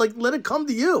 Let it come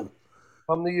to you.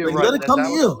 come to you, Like, right? let it come to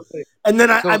you. And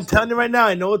then I'm telling you right now,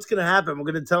 I know what's gonna happen.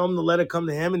 We're gonna tell him to let it come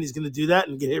to him, and he's gonna do that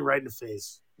and get hit right in the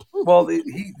face. Well,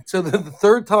 so the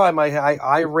third time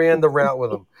I ran the route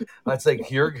with him. I'd say,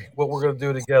 here, what we're going to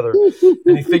do together.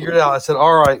 And he figured it out. I said,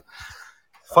 all right.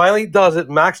 Finally, he does it.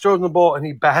 Max throws the ball, and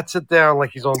he bats it down like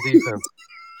he's on defense.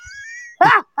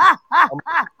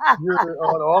 You're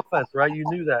on offense, right? You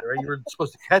knew that, right? You were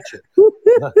supposed to catch it.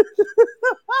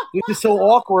 He's just so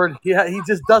awkward. He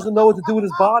just doesn't know what to do with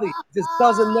his body. He just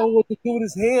doesn't know what to do with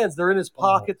his hands. They're in his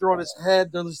pocket. They're on his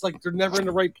head. They're just like they're never in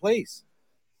the right place.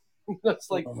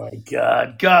 That's like, oh my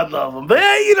God, God love him. But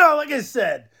yeah, like I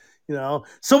said, So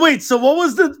wait, so what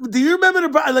was do you remember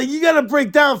you got to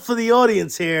break down for the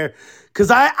audience here, because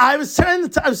I was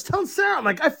telling Sarah, I'm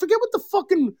like, I forget what the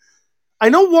fucking. I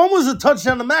know one was a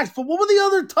touchdown to Max, but what were the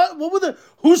other?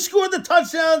 Who scored the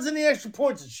touchdowns and the extra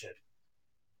points and shit?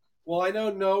 Well, I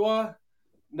know Noah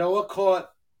caught.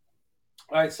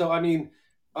 All right, so I mean,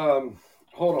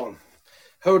 hold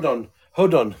on.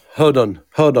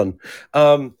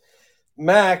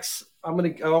 Max,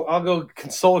 I'll go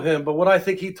consult him, but what I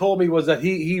think he told me was that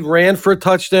he ran for a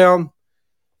touchdown,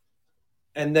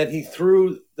 and then he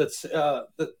threw he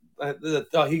got the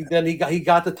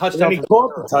touchdown. And he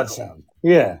caught the touchdown.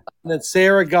 Yeah. And then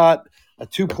Sarah got a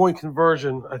 2-point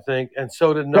conversion, I think, and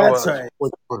so did Noah. That's right.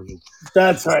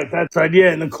 That's right.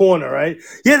 Yeah, in the corner, right?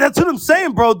 Yeah, that's what I'm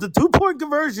saying, bro. The 2-point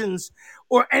conversions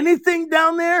or anything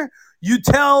down there, you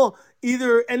tell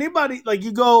either anybody, like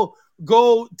you go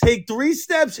take 3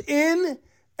 steps in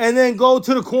and then go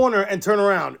to the corner and turn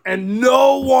around. And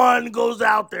no one goes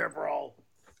out there, bro.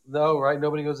 No, right?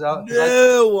 Nobody goes out?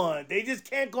 No one. They just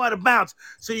can't go out of bounds.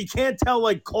 So you can't tell,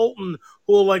 like, Colton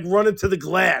who will, like, run into the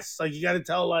glass. Like, you got to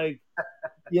tell, like,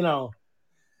 Yeah,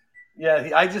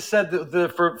 I just said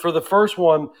for the first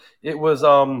one, it was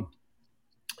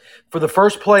for the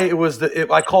first play, it was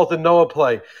I call it the Noah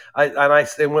play. And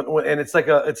it's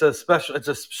a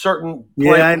certain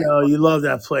play. Yeah, I know you love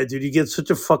that play, dude. You get such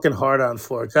a fucking hard on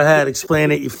for it. Go ahead,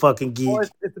 explain it, you fucking geek. Well,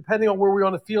 it's depending on where we're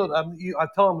on the field. I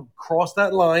tell them cross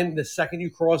that line. The second you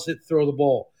cross it, throw the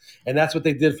ball, and that's what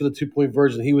they did for the 2-point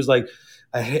version. He was like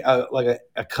a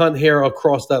cunt hair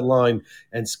across that line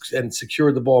and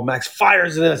secured the ball. Max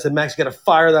fires it in. I said, Max, you got to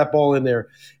fire that ball in there.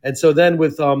 And so then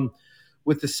with the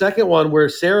second one where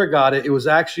Sarah got it, it was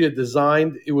actually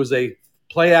it was a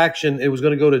play action. It was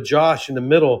going to go to Josh in the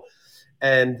middle,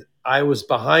 and I was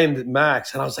behind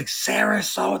Max, and I was like, Sarah,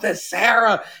 saw this,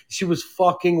 Sarah. She was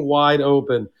fucking wide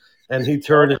open, and he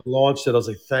turned and launched it. I was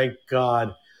like, thank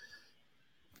God.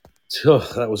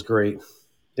 That was great.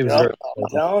 It was very I'm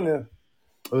telling you.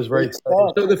 It was very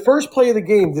exciting. So the first play of the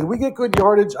game, did we get good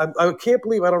yardage? I can't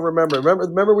believe I don't remember.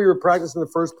 Remember we were practicing the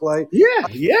first play?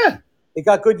 Yeah. It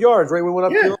got good yards, right? We went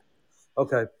up field?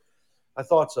 Okay. I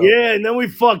thought so. Yeah, and then we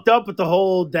fucked up with the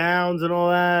whole downs and all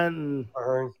that. And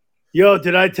yo,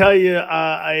 did I tell you?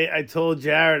 I told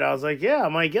Jared, I was like, yeah,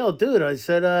 I'm like, yo, dude. I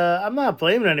said, I'm not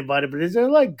blaming anybody, but is there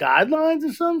like guidelines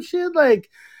or some shit, like,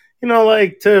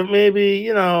 like to maybe,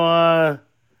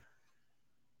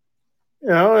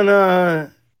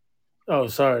 oh,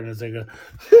 sorry, that's like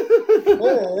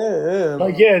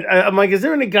I'm like, is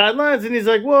there any guidelines? And he's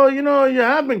like, well, you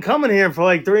have been coming here for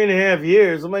like 3.5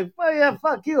 years. I'm like, well, yeah,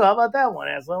 fuck you. How about that one,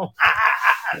 asshole?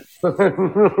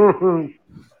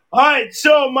 All right,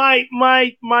 so my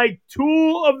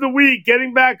tool of the week,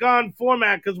 getting back on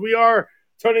format because we are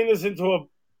turning this into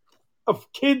a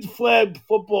kids flag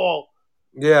football.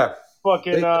 Yeah,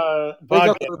 fucking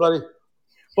podcast. Everybody.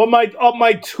 But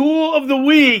my tool of the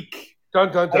week.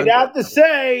 I'd have to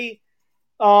say,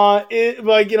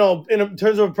 in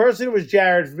terms of a person, it was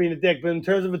Jared for being a dick. But in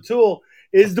terms of a tool,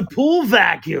 is the pool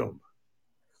vacuum.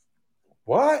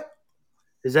 What?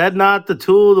 Is that not the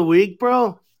tool of the week,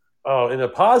 bro? Oh, in a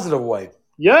positive way.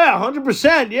 Yeah,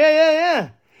 100%. Yeah.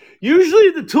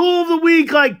 Usually the tool of the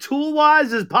week, like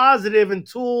tool-wise, is positive, and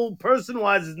tool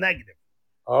person-wise is negative.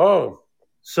 Oh.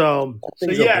 So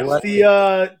yes,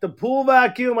 the pool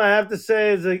vacuum, I have to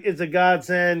say, is a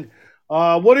godsend.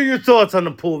 What are your thoughts on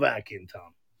the pool vacuum,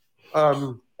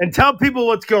 Tom? And tell people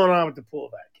what's going on with the pool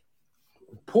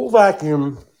vacuum. Pool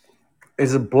vacuum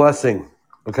is a blessing.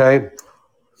 Okay,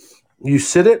 you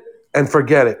sit it and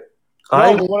forget it.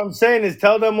 No, but what I'm saying is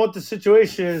tell them what the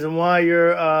situation is and why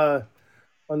you're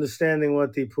understanding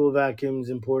what the pool vacuum's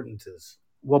importance is.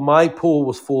 Well, my pool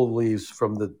was full of leaves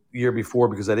from the year before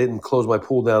because I didn't close my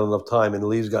pool down enough time, and the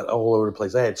leaves got all over the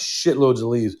place. I had shitloads of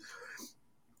leaves.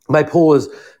 My pool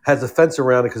has a fence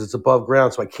around it because it's above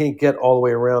ground, so I can't get all the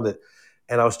way around it.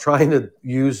 And I was trying to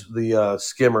use the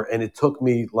skimmer, and it took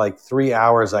me like 3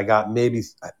 hours. I got maybe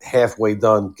halfway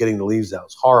done getting the leaves out.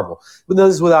 It's horrible. But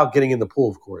this is without getting in the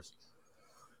pool, of course.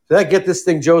 Did I get this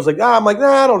thing? Joe's like, I'm like,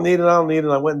 nah, I don't need it. I don't need it.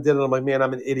 And I went and did it. I'm like, man,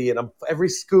 I'm an idiot. Every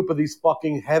scoop of these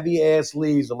fucking heavy ass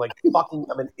leaves. I'm like, fucking,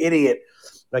 I'm an idiot.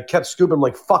 And I kept scooping. I'm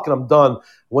like, fucking, I'm done.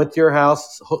 Went to your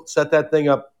house, set that thing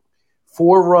up.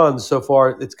 4 runs so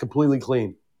far. It's completely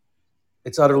clean.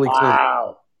 It's utterly clean.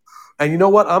 Wow. And you know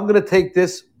what? I'm going to take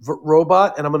this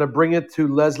robot and I'm going to bring it to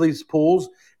Leslie's Pools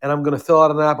and I'm going to fill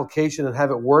out an application and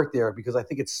have it work there because I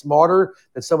think it's smarter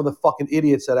than some of the fucking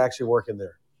idiots that actually work in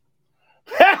there.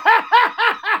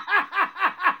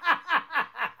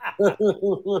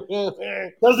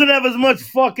 Doesn't have as much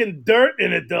fucking dirt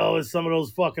in it though as some of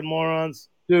those fucking morons.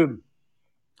 Dude,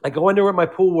 I go in there with my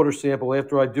pool water sample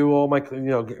after I do all my,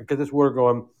 get this water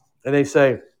going, and they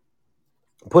say,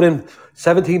 put in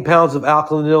 17 pounds of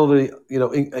alkalinity,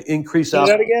 increase. Say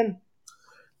that again?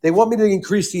 They want me to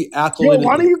increase the alkalinity. Yo,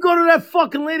 why don't you go to that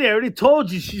fucking lady? I already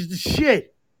told you she's the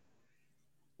shit.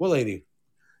 What lady?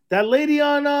 That lady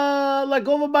on, like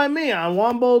over by me on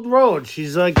Wambold Road.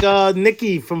 She's like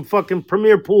Nikki from fucking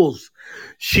Premier Pools.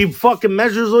 She fucking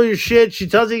measures all your shit. She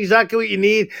tells you exactly what you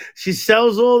need. She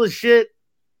sells all the shit.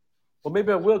 Well,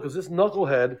 maybe I will because this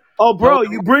knucklehead. Oh, bro,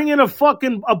 you bring in a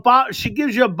bottle. She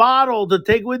gives you a bottle to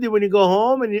take with you when you go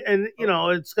home, and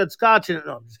it's got scotch in it.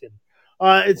 No, I'm just kidding.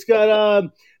 It's got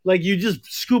like you just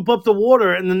scoop up the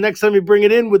water, and the next time you bring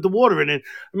it in with the water in it.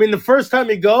 I mean, the first time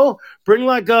you go, bring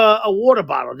like a water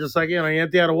bottle, just like you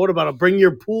empty out a water bottle. Bring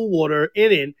your pool water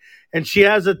in it, and she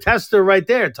has a tester right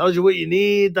there. It tells you what you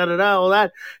need, all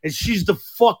that, and she's the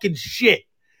fucking shit.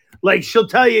 Like she'll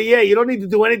tell you, yeah, you don't need to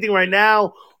do anything right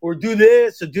now. Or do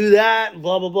this, or do that, and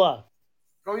blah, blah, blah.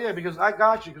 Oh, yeah, because I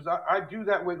got you, because I do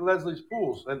that with Leslie's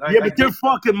Pools. And but they're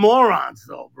fucking morons,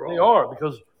 though, bro. They are,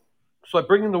 because, so I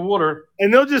bring in the water.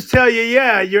 And they'll just tell you,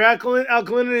 yeah, your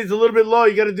alkalinity is a little bit low,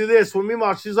 you got to do this. Well,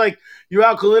 meanwhile, she's like, your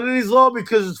alkalinity is low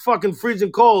because it's fucking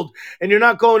freezing cold, and you're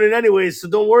not going in anyways, so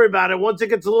don't worry about it. Once it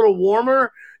gets a little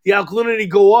warmer, the alkalinity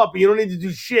go up, and you don't need to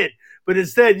do shit. But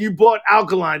instead, you bought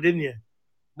alkaline, didn't you?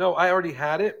 No, I already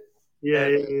had it. Yeah.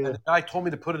 And the guy told me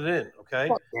to put it in, okay?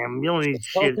 Fuck him. You don't need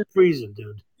shit. It's freezing,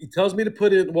 dude. He tells me to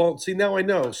put it in. Well, see, now I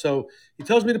know. So he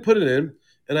tells me to put it in,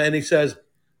 and he says,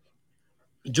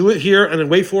 do it here, and then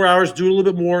wait 4 hours, do it a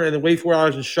little bit more, and then wait 4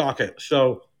 hours and shock it.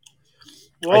 So.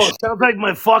 Oh, it sounds like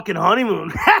my fucking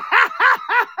honeymoon.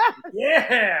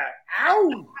 Yeah.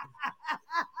 Ow.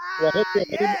 Well,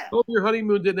 I hope your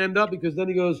honeymoon didn't end up because then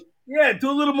he goes, yeah, do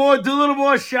a little more,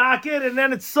 shock it, and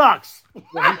then it sucks.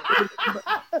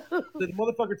 The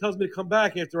motherfucker tells me to come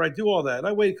back after I do all that. And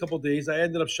I wait a couple of days. I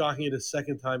ended up shocking it a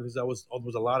second time because there was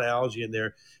a lot of algae in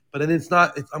there. But then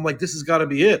I'm like, this has got to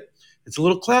be it. It's a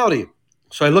little cloudy.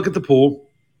 So I look at the pool,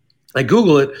 I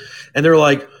Google it, and they're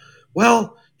like,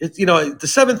 well, it's, the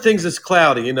 7 things is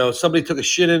cloudy. Somebody took a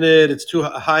shit in it. It's too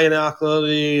high in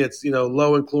alkalinity. It's,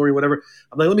 low in chlorine, whatever.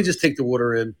 I'm like, let me just take the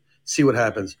water in, see what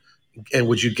happens. And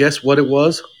would you guess what it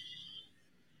was?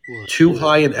 Too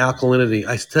high in alkalinity.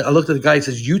 I looked at the guy and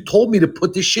says, you told me to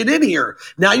put this shit in here.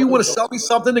 Now you want to sell me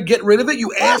something to get rid of it,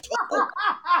 you asshole?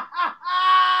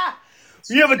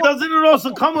 Yeah, but doesn't it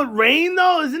also come with rain,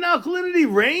 though? Isn't alkalinity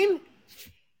rain?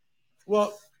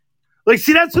 Well, like,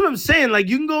 see, that's what I'm saying. Like,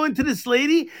 you can go into this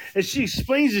lady and she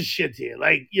explains this shit to you.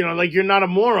 Like, like you're not a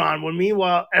moron. When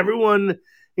meanwhile, everyone,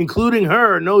 including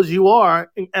her, knows you are,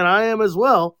 and I am as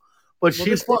well. But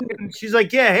she's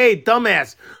like, yeah, hey,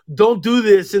 dumbass, don't do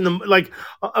this in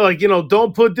the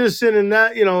don't put this in and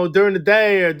that, during the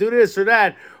day, or do this or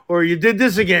that, or you did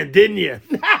this again, didn't you?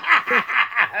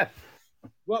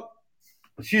 Well,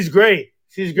 she's great.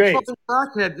 She's great.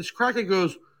 This crackhead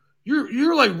goes,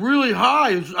 you're like really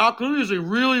high. Alkalinity is like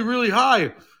really, really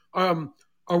high.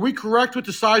 Are we correct with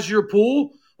the size of your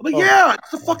pool? I'm like, yeah,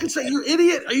 it's the fucking say. You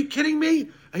idiot. Are you kidding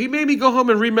me? He made me go home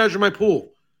and remeasure my pool.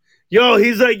 Yo,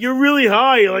 he's like, you're really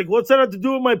high. You're like, what's that have to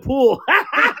do with my pool?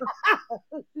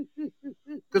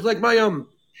 Because like my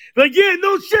like, yeah,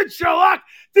 no shit, Sherlock.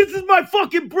 This is my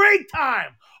fucking break time.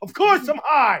 Of course I'm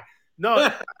high.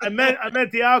 No, I meant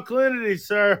the alkalinity,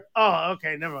 sir. Oh,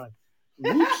 okay, never mind.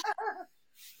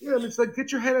 Yeah, it's like,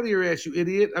 get your head out of your ass, you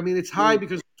idiot. I mean, it's high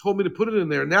because you told me to put it in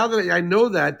there. Now that I know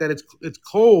that it's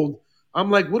cold, I'm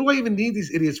like, what do I even need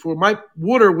these idiots for? My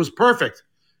water was perfect,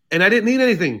 and I didn't need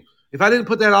anything. If I didn't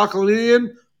put that alkalinity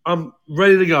in, I'm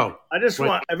ready to go. I just Right.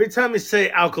 want every time you say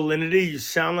alkalinity, you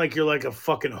sound like you're like a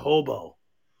fucking hobo.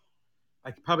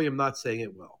 I probably am not saying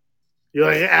it well. You're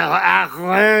like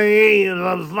alkalinity,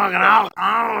 the fucking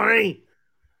alkalinity,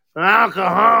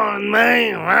 alcohol in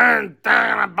me.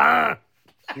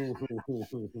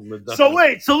 So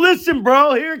wait, so listen,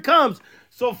 bro. Here it comes.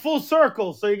 So full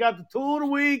circle. So you got the tool of the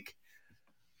week.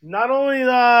 Not only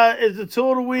is the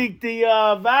tool of the week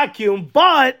the vacuum,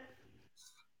 but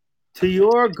to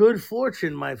your good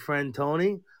fortune, my friend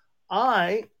Tony,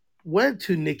 I went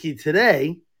to Nikki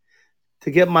today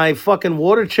to get my fucking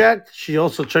water checked. She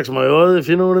also checks my oil, if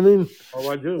you know what I mean. Oh,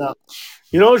 I do.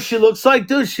 You know what she looks like,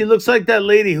 dude? She looks like that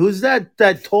lady. Who's that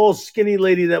tall, skinny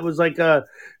lady that was like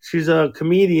she's a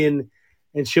comedian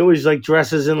and she always like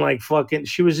dresses in like fucking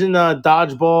she was in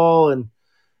dodgeball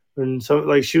and so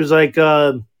like she was like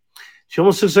she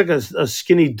almost looks like a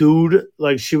skinny dude.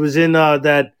 Like she was in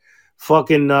that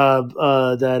fucking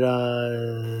that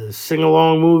sing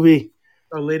along movie.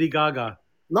 Oh, Lady Gaga.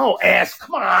 No ass,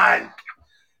 come on.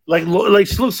 Like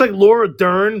she looks like Laura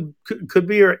Dern. Could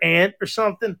be her aunt or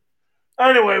something.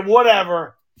 Anyway,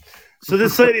 whatever. So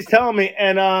this lady's telling me,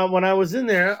 and when I was in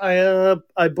there,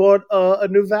 I bought a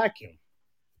new vacuum.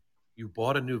 You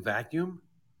bought a new vacuum?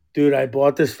 Dude, I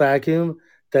bought this vacuum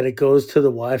that it goes to the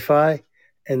Wi-Fi,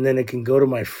 and then it can go to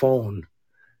my phone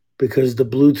because the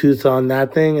Bluetooth on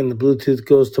that thing and the Bluetooth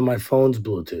goes to my phone's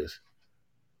Bluetooth.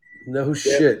 No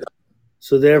shit.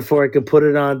 So therefore, I could put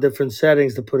it on different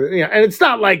settings to put it. You know, and it's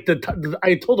not like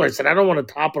I told her I said I don't want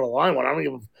to top of the line one. I don't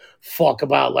give a fuck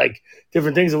about like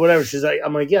different things or whatever. She's like,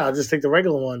 I'm like, yeah, I'll just take the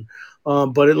regular one,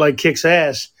 but it like kicks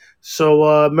ass.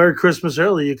 So Merry Christmas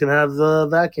early. You can have the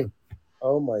vacuum.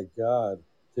 Oh my god,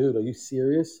 dude, are you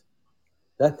serious?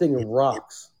 That thing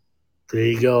rocks. There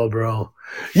you go, bro.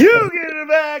 You get a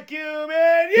vacuum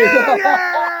and you get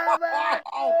a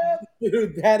vacuum.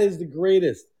 Dude, that is the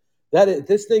greatest.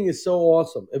 This thing is so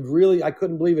awesome. It really, I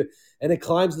couldn't believe it. And it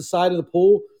climbs the side of the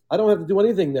pool. I don't have to do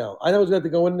anything now. I was going to have to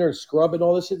go in there and scrub and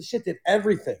all this shit. This shit did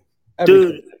everything.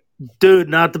 Dude,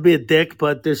 not to be a dick,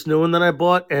 but this new one that I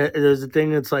bought, there's a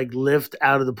thing that's like lift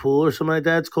out of the pool or something like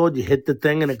that. It's called. You hit the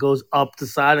thing and it goes up the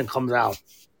side and comes out.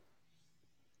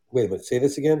 Wait a minute. Say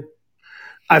this again.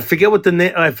 I forget what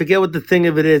the thing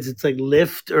of it is. It's like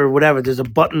lift or whatever. There's a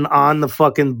button on the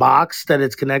fucking box that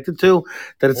it's connected to.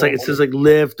 That it's like it says like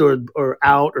lift or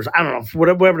out or I don't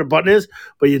know whatever the button is.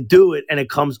 But you do it and it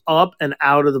comes up and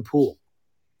out of the pool.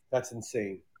 That's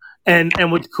insane. And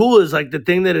what's cool is like the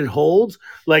thing that it holds,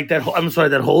 like that. I'm sorry,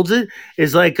 that holds it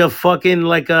is like a fucking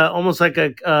like a almost like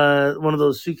a one of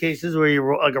those suitcases where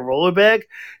you like a roller bag.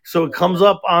 So it comes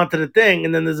up onto the thing,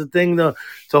 and then there's a thing to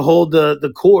hold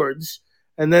the cords.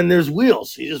 And then there's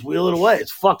wheels. So you just wheel it away.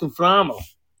 It's fucking phenomenal.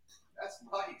 That's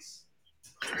nice.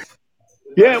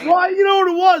 Yeah, well, you know what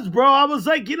it was, bro? I was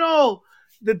like,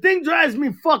 the thing drives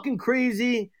me fucking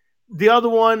crazy. The other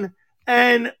one,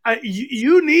 and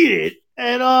you need it,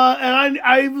 and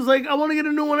I was like, I want to get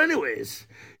a new one anyways.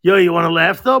 Yo, you want to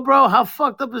laugh though, bro? How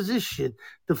fucked up is this shit?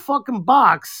 The fucking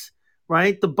box,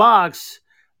 right? The box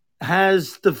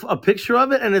has a picture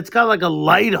of it, and it's got like a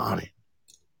light on it.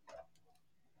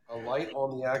 A light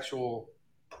on the actual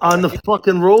on the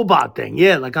fucking robot thing,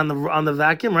 yeah, like on the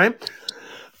vacuum, right?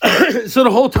 So the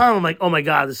whole time I'm like, oh my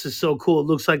god, this is so cool. It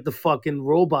looks like the fucking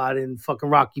robot in fucking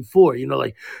Rocky IV,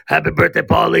 like happy birthday,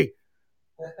 Paulie.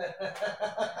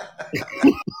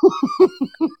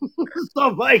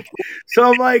 so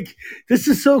I'm like, this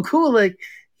is so cool. Like,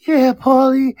 yeah,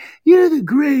 Paulie, you're the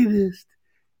greatest.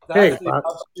 That's the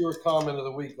obscure comment of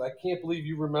the week. I can't believe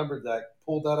you remembered that.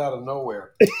 Pulled that out of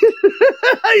nowhere.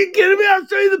 Are you kidding me? I'll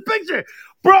show you the picture.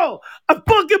 Bro, I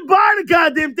fucking buy the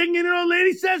goddamn thing. You know what a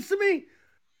lady says to me?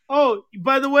 Oh,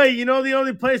 by the way, the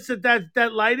only place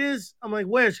that light is? I'm like,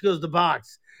 where? She goes, the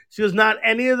box. She goes, not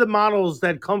any of the models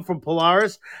that come from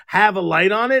Polaris have a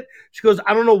light on it. She goes,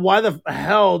 I don't know why the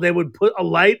hell they would put a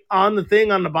light on the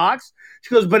thing on the box.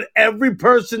 She goes, but every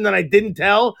person that I didn't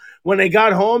tell, when they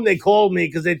got home, they called me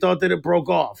because they thought that it broke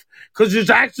off. Because there's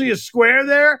actually a square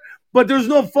there, but there's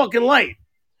no fucking light.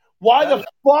 Why the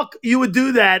fuck you would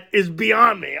do that is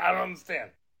beyond me. I don't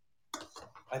understand.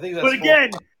 I think that's. But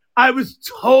again, I was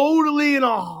totally and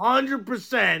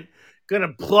 100%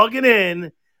 gonna plug it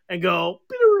in and go,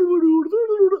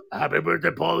 happy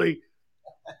birthday, Paulie.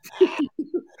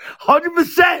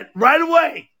 100% right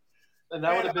away. And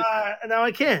that would have been. And now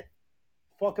I can't.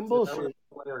 Fucking bullshit. That would have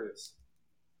been hilarious.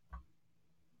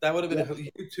 That would have been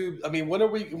YouTube. I mean, when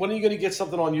are you going to get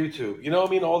something on YouTube? You know what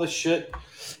I mean? All this shit.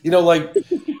 Like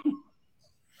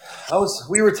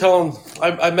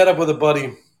I met up with a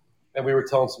buddy, and we were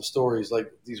telling some stories,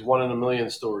 like these one in a million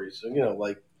stories,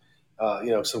 like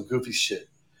some goofy shit,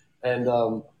 and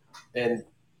and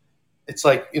it's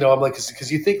like, I'm like,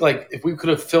 because you think like if we could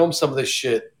have filmed some of this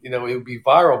shit, it would be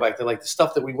viral back then, like the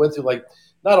stuff that we went through, like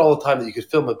not all the time that you could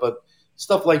film it, but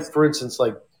stuff like, for instance,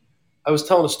 like I was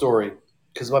telling a story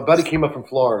because my buddy came up from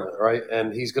Florida, right,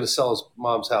 and he's going to sell his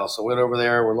mom's house. So I went over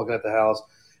there and we're looking at the house,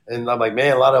 and I'm like,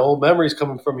 man, a lot of old memories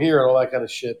coming from here and all that kind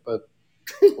of shit, but.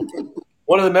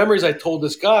 One of the memories I told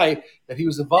this guy that he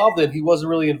was involved in, he wasn't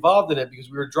really involved in it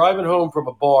because we were driving home from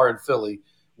a bar in Philly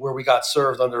where we got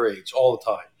served underage all the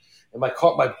time. And my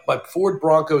Ford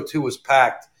Bronco 2 was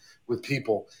packed with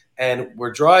people. And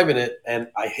we're driving it, and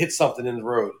I hit something in the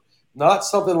road. Not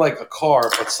something like a car,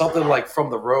 but something like from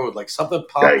the road. Like something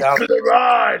popped out. Thanks for the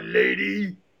ride,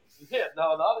 lady. Yeah,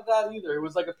 no, not that either. It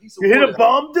was like a piece of wood. You hit a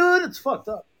bomb, dude? It's fucked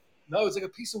up. No, it's like a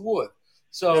piece of wood.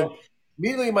 So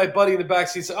immediately my buddy in the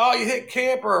backseat said, "Oh, you hit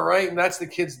camper, right?" And that's the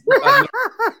kids. Oh,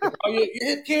 you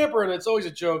hit camper, and it's always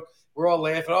a joke. We're all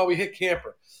laughing. Oh, we hit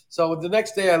camper. So the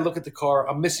next day I look at the car.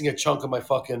 I'm missing a chunk of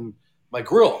my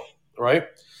grill, right?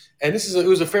 And it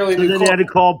was a fairly new car. Then you had to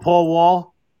call Paul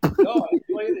Wall? No, I didn't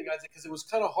do anything, because it was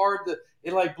kind of hard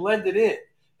it like blended in.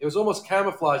 It was almost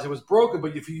camouflaged. It was broken,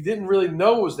 but if you didn't really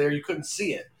know it was there, you couldn't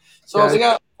see it. So I was like,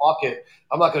 fuck it.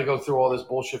 I'm not going to go through all this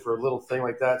bullshit for a little thing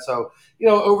like that. So,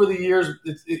 over the years,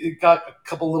 it got a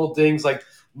couple little dings, like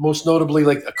most notably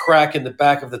like a crack in the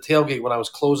back of the tailgate when I was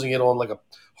closing it on like a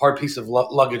hard piece of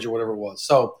luggage or whatever it was.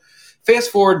 So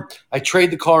fast forward, I trade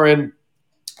the car in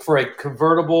for a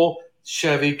convertible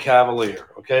Chevy Cavalier.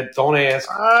 Okay, don't ask.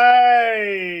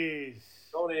 Nice.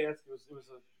 Don't ask. It was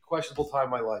a questionable time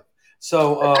in my life.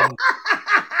 So,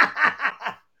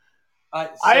 I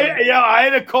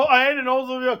had an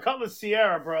Oldsmobile Cutlass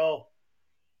Sierra, bro.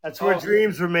 That's where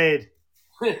dreams were made.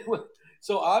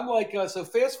 So I'm like, so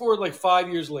fast forward like 5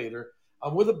 years later,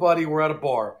 I'm with a buddy. We're at a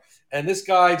bar, and this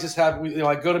guy just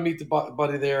I go to meet the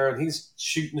buddy there, and he's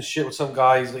shooting the shit with some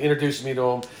guy. He's introducing me to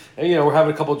him, and we're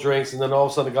having a couple of drinks, and then all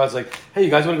of a sudden the guy's like, "Hey, you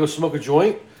guys want to go smoke a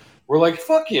joint?" We're like,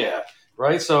 "Fuck yeah!"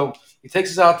 Right? So he takes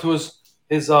us out to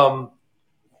his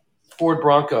Ford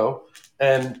Bronco,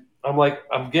 and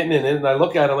I'm getting in it, and I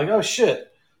look at it, I'm like, oh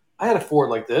shit, I had a Ford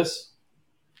like this.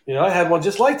 I had one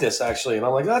just like this actually, and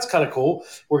I'm like, that's kind of cool.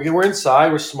 We're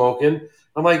inside, we're smoking.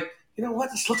 I'm like, you know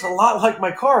what? This looks a lot like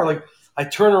my car. Like, I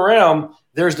turn around,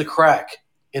 there's the crack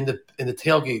in the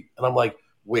tailgate, and I'm like,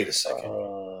 wait a second.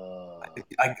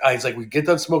 I was like, we get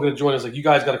done smoking a joint. I was like, you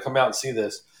guys got to come out and see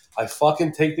this. I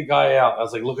fucking take the guy out. I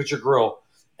was like, look at your grill.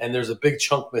 And there's a big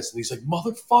chunk missing. He's like,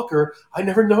 motherfucker, I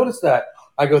never noticed that.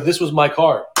 I go, this was my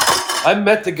car. I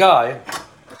met the guy.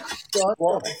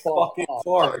 Fucking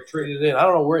car. I traded it in. I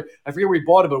don't know where. I forget where he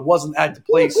bought it, but it wasn't at the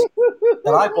place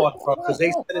that I bought it from, because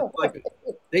they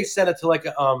sent it to like a,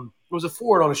 it was a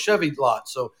Ford on a Chevy lot.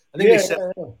 So I think they sent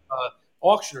it to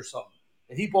auction or something.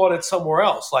 And he bought it somewhere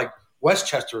else, like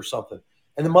Westchester or something.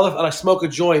 And and I smoke a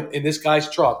joint in this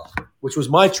guy's truck, which was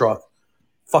my truck.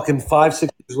 Fucking 5-6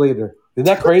 years later. Isn't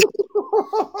that crazy?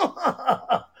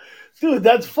 Dude,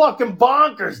 that's fucking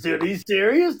bonkers, dude. Are you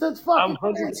serious? That's fucking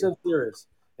I'm 100% serious.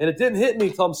 And it didn't hit me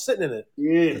until I'm sitting in it.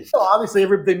 Yes. So obviously,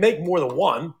 they make more than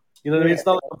one. You know what I mean? It's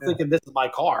not like I'm thinking this is my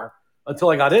car until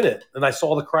I got in it and I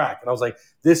saw the crack. And I was like,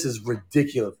 this is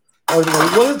ridiculous. I was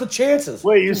like, what are the chances?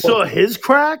 Wait, you saw his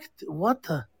crack? What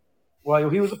the? Well,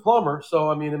 he was a plumber,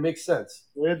 so, I mean, it makes sense.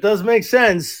 It does make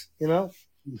sense,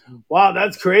 Wow,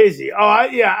 that's crazy. Oh,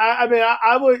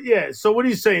 I would, yeah. So what are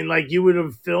you saying? Like, you would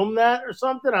have filmed that or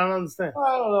something? I don't understand.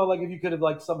 I don't know. Like, if you could have,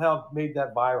 like, somehow made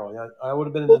that viral, I would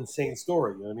have been an insane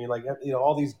story. You know what I mean? Like,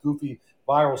 all these goofy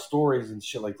viral stories and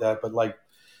shit like that. But, like,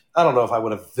 I don't know if I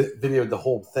would have videoed the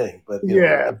whole thing. But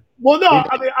yeah. Well, no,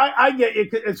 I mean, I get it.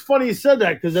 It's funny you said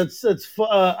that, because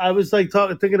I was like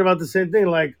thinking about the same thing,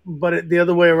 like, but the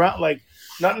other way around, like,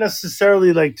 not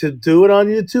necessarily like to do it on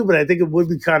YouTube, but I think it would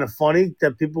be kind of funny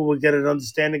that people would get an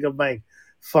understanding of my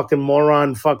fucking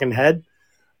moron fucking head.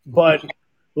 But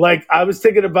like, I was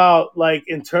thinking about, like,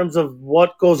 in terms of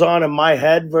what goes on in my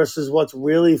head versus what's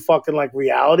really fucking like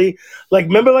reality. Like,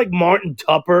 remember like Martin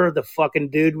Tupper, the fucking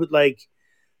dude with like,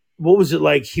 what was it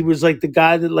like? He was like the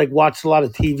guy that like watched a lot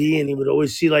of TV, and he would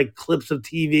always see like clips of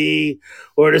TV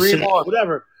or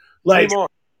whatever. Like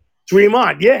Dream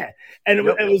On, yeah. And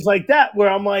it was like that, where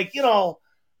I'm like,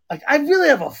 like, I really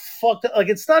have a fucked up, like,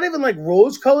 it's not even like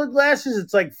rose colored glasses.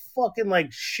 It's like fucking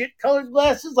like shit colored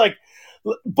glasses. Like,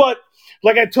 but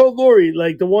like I told Lori,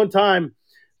 like the one time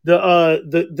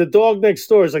the dog next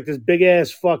door is like this big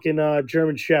ass fucking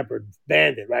German Shepherd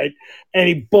Bandit, right? And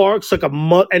he barks like a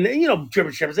and you know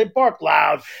German Shepherds, they bark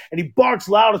loud, and he barks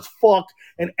loud as fuck.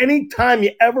 And anytime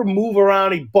you ever move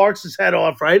around, he barks his head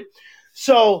off, right?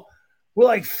 So we're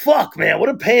like, fuck, man, what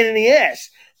a pain in the ass.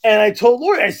 And I told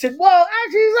Lori, I said, well,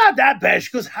 actually, he's not that bad.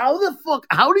 She goes, how the fuck,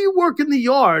 how do you work in the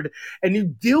yard and you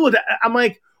deal with it? I'm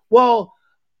like, well,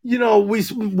 you know,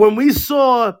 when we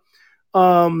saw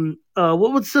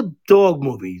what's the dog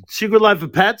movie? Secret Life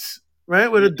of Pets,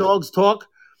 right? Where the dogs talk,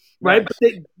 right? But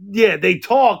they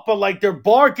talk, but like they're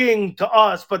barking to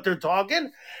us, but they're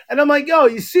talking. And I'm like, yo,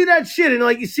 you see that shit? And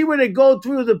like you see where they go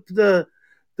through the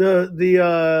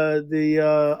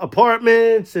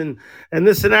apartments and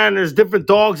this and that, and there's different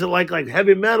dogs that like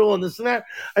heavy metal and this and that.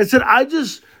 I said, I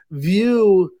just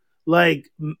view like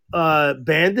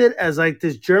Bandit as like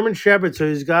this German Shepherd, so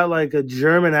he's got like a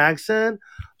German accent,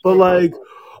 but like,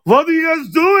 what are you guys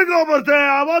doing over there?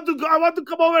 I want to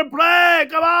come over and play.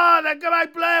 Come on, can I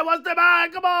play? What's the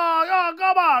matter? Come on, oh,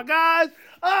 come on, guys.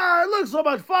 Ah, it looks so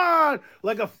much fun.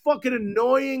 Like a fucking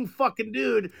annoying fucking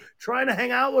dude trying to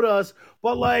hang out with us.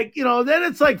 But like, you know, then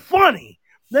it's like funny.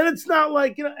 Then it's not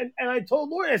like, you know, and I told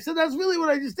Lori, I said, that's really what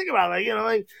I just think about. Like, you know,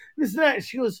 like this and that. And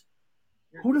she goes,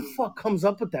 who the fuck comes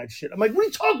up with that shit? I'm like, what are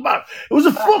you talking about? It was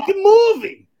a fucking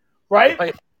movie,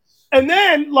 right? And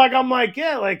then, like, I'm like,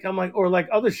 yeah, like, I'm like, or like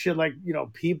other shit, like, you know,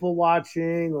 people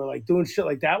watching or like doing shit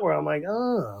like that where I'm like,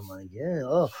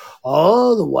 yeah,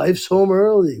 oh, the wife's home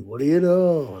early. What do you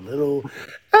know? A little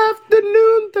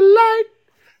afternoon delight.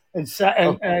 And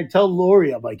I tell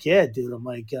Lori, I'm like, yeah, dude, I'm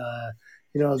like, you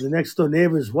know, the next door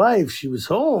neighbor's wife, she was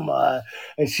home,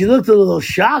 and she looked a little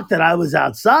shocked that I was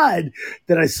outside,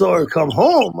 that I saw her come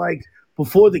home, like,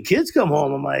 before the kids come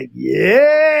home. I'm like,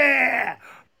 yeah.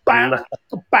 Bow,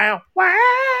 bow, wah,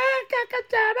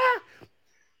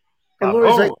 and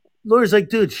Lori's like,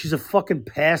 dude, she's a fucking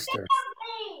pastor.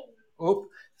 Oh,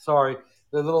 sorry.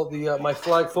 My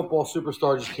flag football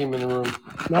superstar just came in the room.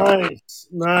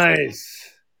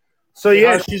 Nice. So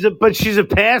yeah, she's a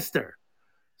pastor.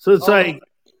 So it's like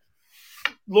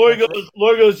Lori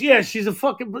goes, yeah, she's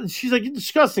like, you're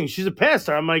disgusting. She's a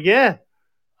pastor. I'm like, yeah,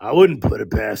 I wouldn't put it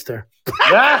past her.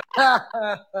 And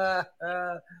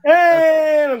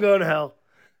I'm going to hell.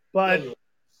 But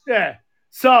yeah.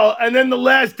 So, and then the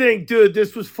last thing, dude,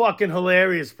 this was fucking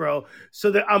hilarious, bro.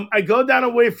 So that I go down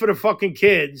and wait for the fucking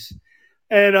kids,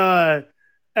 and 100%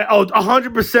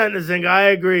 Zinga, I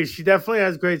agree. She definitely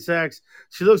has great sex.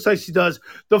 She looks like she does.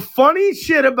 The funny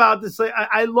shit about this, like,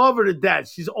 I love her to death.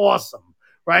 She's awesome,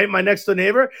 right? My next door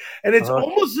neighbor, and it's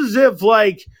almost as if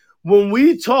like when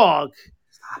we talk,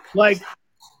 like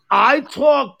I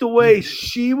talk the way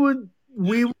she would.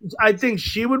 I think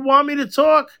she would want me to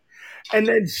talk. And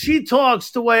then she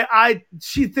talks the way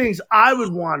she thinks I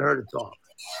would want her to talk.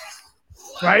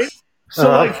 Right? So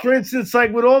like, for instance,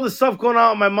 like with all the stuff going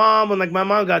on with my mom, when like my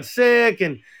mom got sick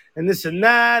and this and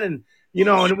that, and you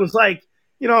know, and it was like,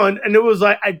 you know, and it was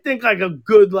like, I think like a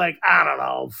good, like, I don't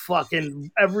know,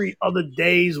 fucking every other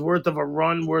day's worth of a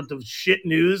run worth of shit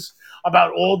news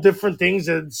about all different things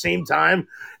at the same time.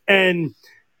 And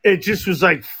it just was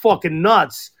like fucking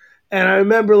nuts. And I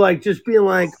remember like just being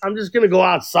like, I'm just going to go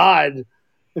outside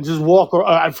and just walk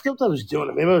around. I forget what I was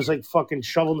doing. Maybe I was like fucking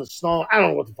shoveling the snow. I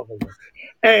don't know what the fuck it was.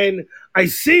 And I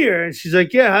see her and she's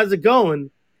like, yeah, how's it going?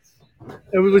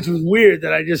 Which was weird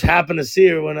that I just happened to see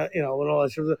her when all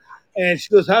that shit was. And she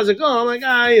goes, how's it going? I'm like,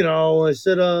 you know, I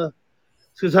said,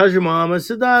 she goes, how's your mom? I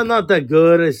said, not that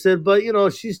good. I said, but you know,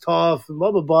 she's tough and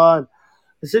blah, blah, blah.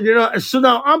 I said, you know, so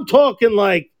now I'm talking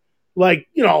like,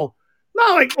 you know,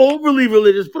 not like overly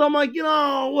religious, but I'm like, you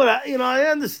know, I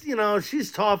understand, you know,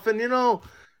 she's tough and, you know,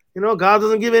 God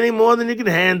doesn't give any more than you can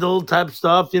handle type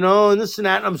stuff, you know, and this and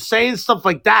that. And I'm saying stuff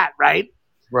like that, right?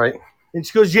 Right. And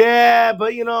she goes, yeah,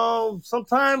 but, you know,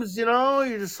 sometimes, you know,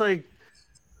 you're just like,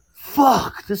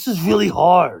 fuck, this is really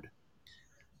hard.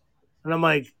 And I'm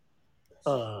like,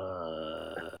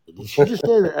 did she just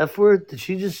say the F word? Did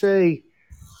she just say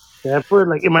the F word?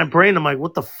 Like in my brain, I'm like,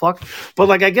 what the fuck? But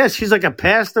like, I guess she's like a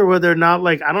pastor where they're not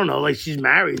like, I don't know, like she's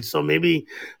married. So maybe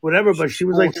whatever. But she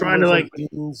was like trying to like.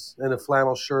 Jeans and a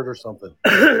flannel shirt or something.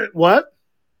 What?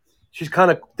 She's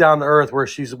kind of down to earth where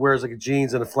she wears like a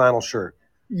jeans and a flannel shirt.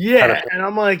 Yeah, kind of. And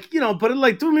I'm like, you know, but it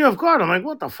like threw me off guard. I'm like,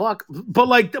 what the fuck?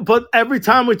 But every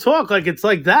time we talk, like it's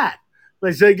like that.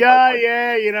 Like, say,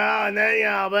 yeah, you know, and then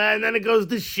and then it goes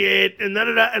to shit, and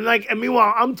then and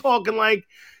meanwhile, I'm talking like,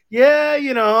 yeah,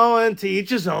 you know, and to each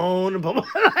his own, but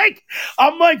like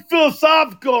I'm like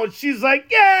philosophical, and she's like,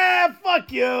 yeah,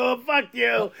 fuck you,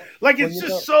 like it's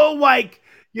just so like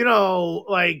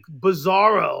like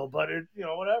Bizarro, but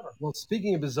whatever. Well,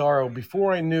 speaking of Bizarro,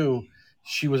 before I knew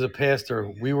she was a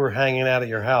pastor, we were hanging out at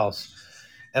your house,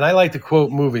 and I like to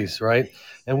quote movies, right?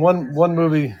 And one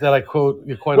movie that I quote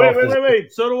quite often is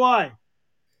Wait. So do I.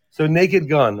 so Naked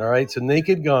Gun. All right, so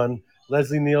Naked Gun,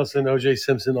 Leslie Nielsen, O.J.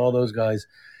 Simpson, all those guys.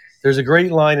 There's a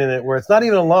great line in it where it's not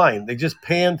even a line. They just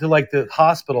pan to like the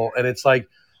hospital, and it's like,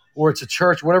 or it's a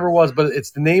church, whatever it was, but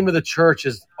it's the name of the church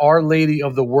is Our Lady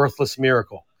of the Worthless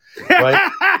Miracle,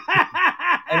 right?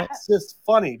 And it's just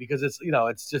funny because it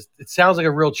sounds like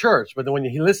a real church, but then when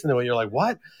you listen to it, you're like,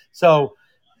 what? So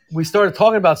we started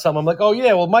talking about something. I'm like, oh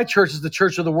yeah, well my church is the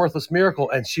Church of the Worthless Miracle,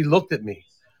 and she looked at me,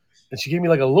 and she gave me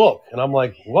like a look, and I'm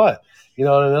like, what? And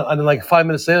then like 5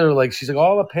 minutes later, like she's like,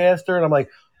 oh, I'm a pastor, and I'm like,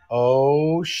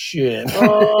 oh shit.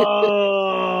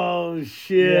 Oh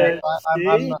shit! Yeah,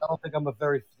 I don't think I'm a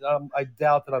very. I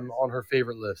doubt that I'm on her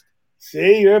favorite list,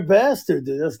 See, you're a bastard,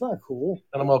 dude. That's not cool.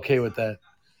 and I'm okay with that.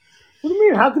 What do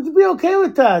you mean? How could you be okay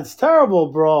with that? It's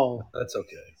terrible, bro. That's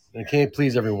okay. I can't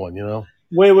please everyone, you know.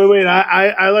 Wait.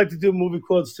 I like to do movie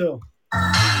quotes too.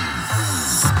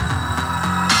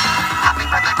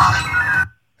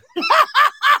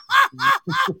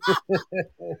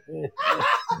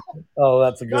 Oh,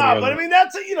 that's a good one. But I mean,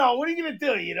 that's what are you gonna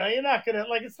do? You're not gonna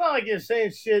like. It's not like you're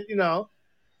saying shit,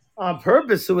 on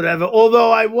purpose or whatever.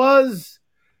 Although I was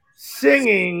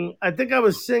singing, I think I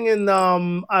was singing.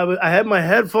 I had my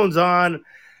headphones on,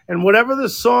 and whatever the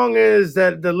song is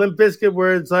that the Limp Bizkit,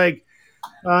 where it's like,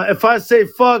 if I say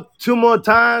fuck 2 more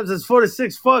times, it's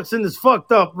 46 fucks in this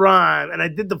fucked up rhyme. And I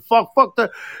did the fuck, and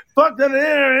I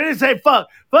didn't say fuck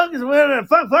is weird, and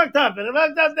fucked up, and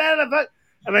fucked up,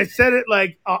 and I said it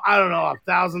like I don't know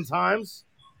 1,000 times,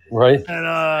 Right?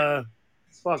 and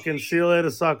fucking see you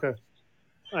later, sucker.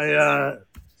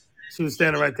 She was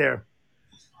standing right there.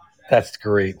 That's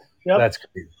great. Yep. That's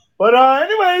great. But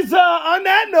anyways, on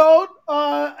that note,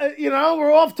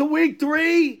 we're off to week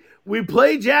 3. We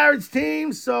play Jared's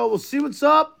team, so we'll see what's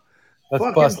up.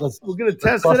 We're gonna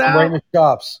test bust it out. Right in the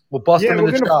chops. We'll bust him in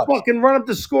the chops. We're gonna fucking run up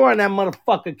the score on that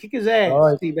motherfucker. Kick his ass. All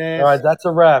right, that's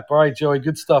a wrap. All right, Joey,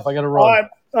 good stuff. I gotta run.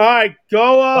 All right,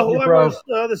 go. Whoever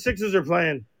the Sixers are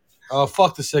playing. Oh,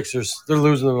 fuck the Sixers. They're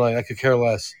losing tonight. I could care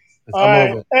less. I'm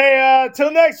over it. Hey,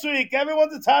 till next week.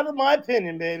 Everyone's entitled to my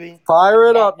opinion, baby. Fire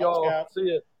it up, y'all.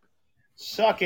 See ya. Suck it.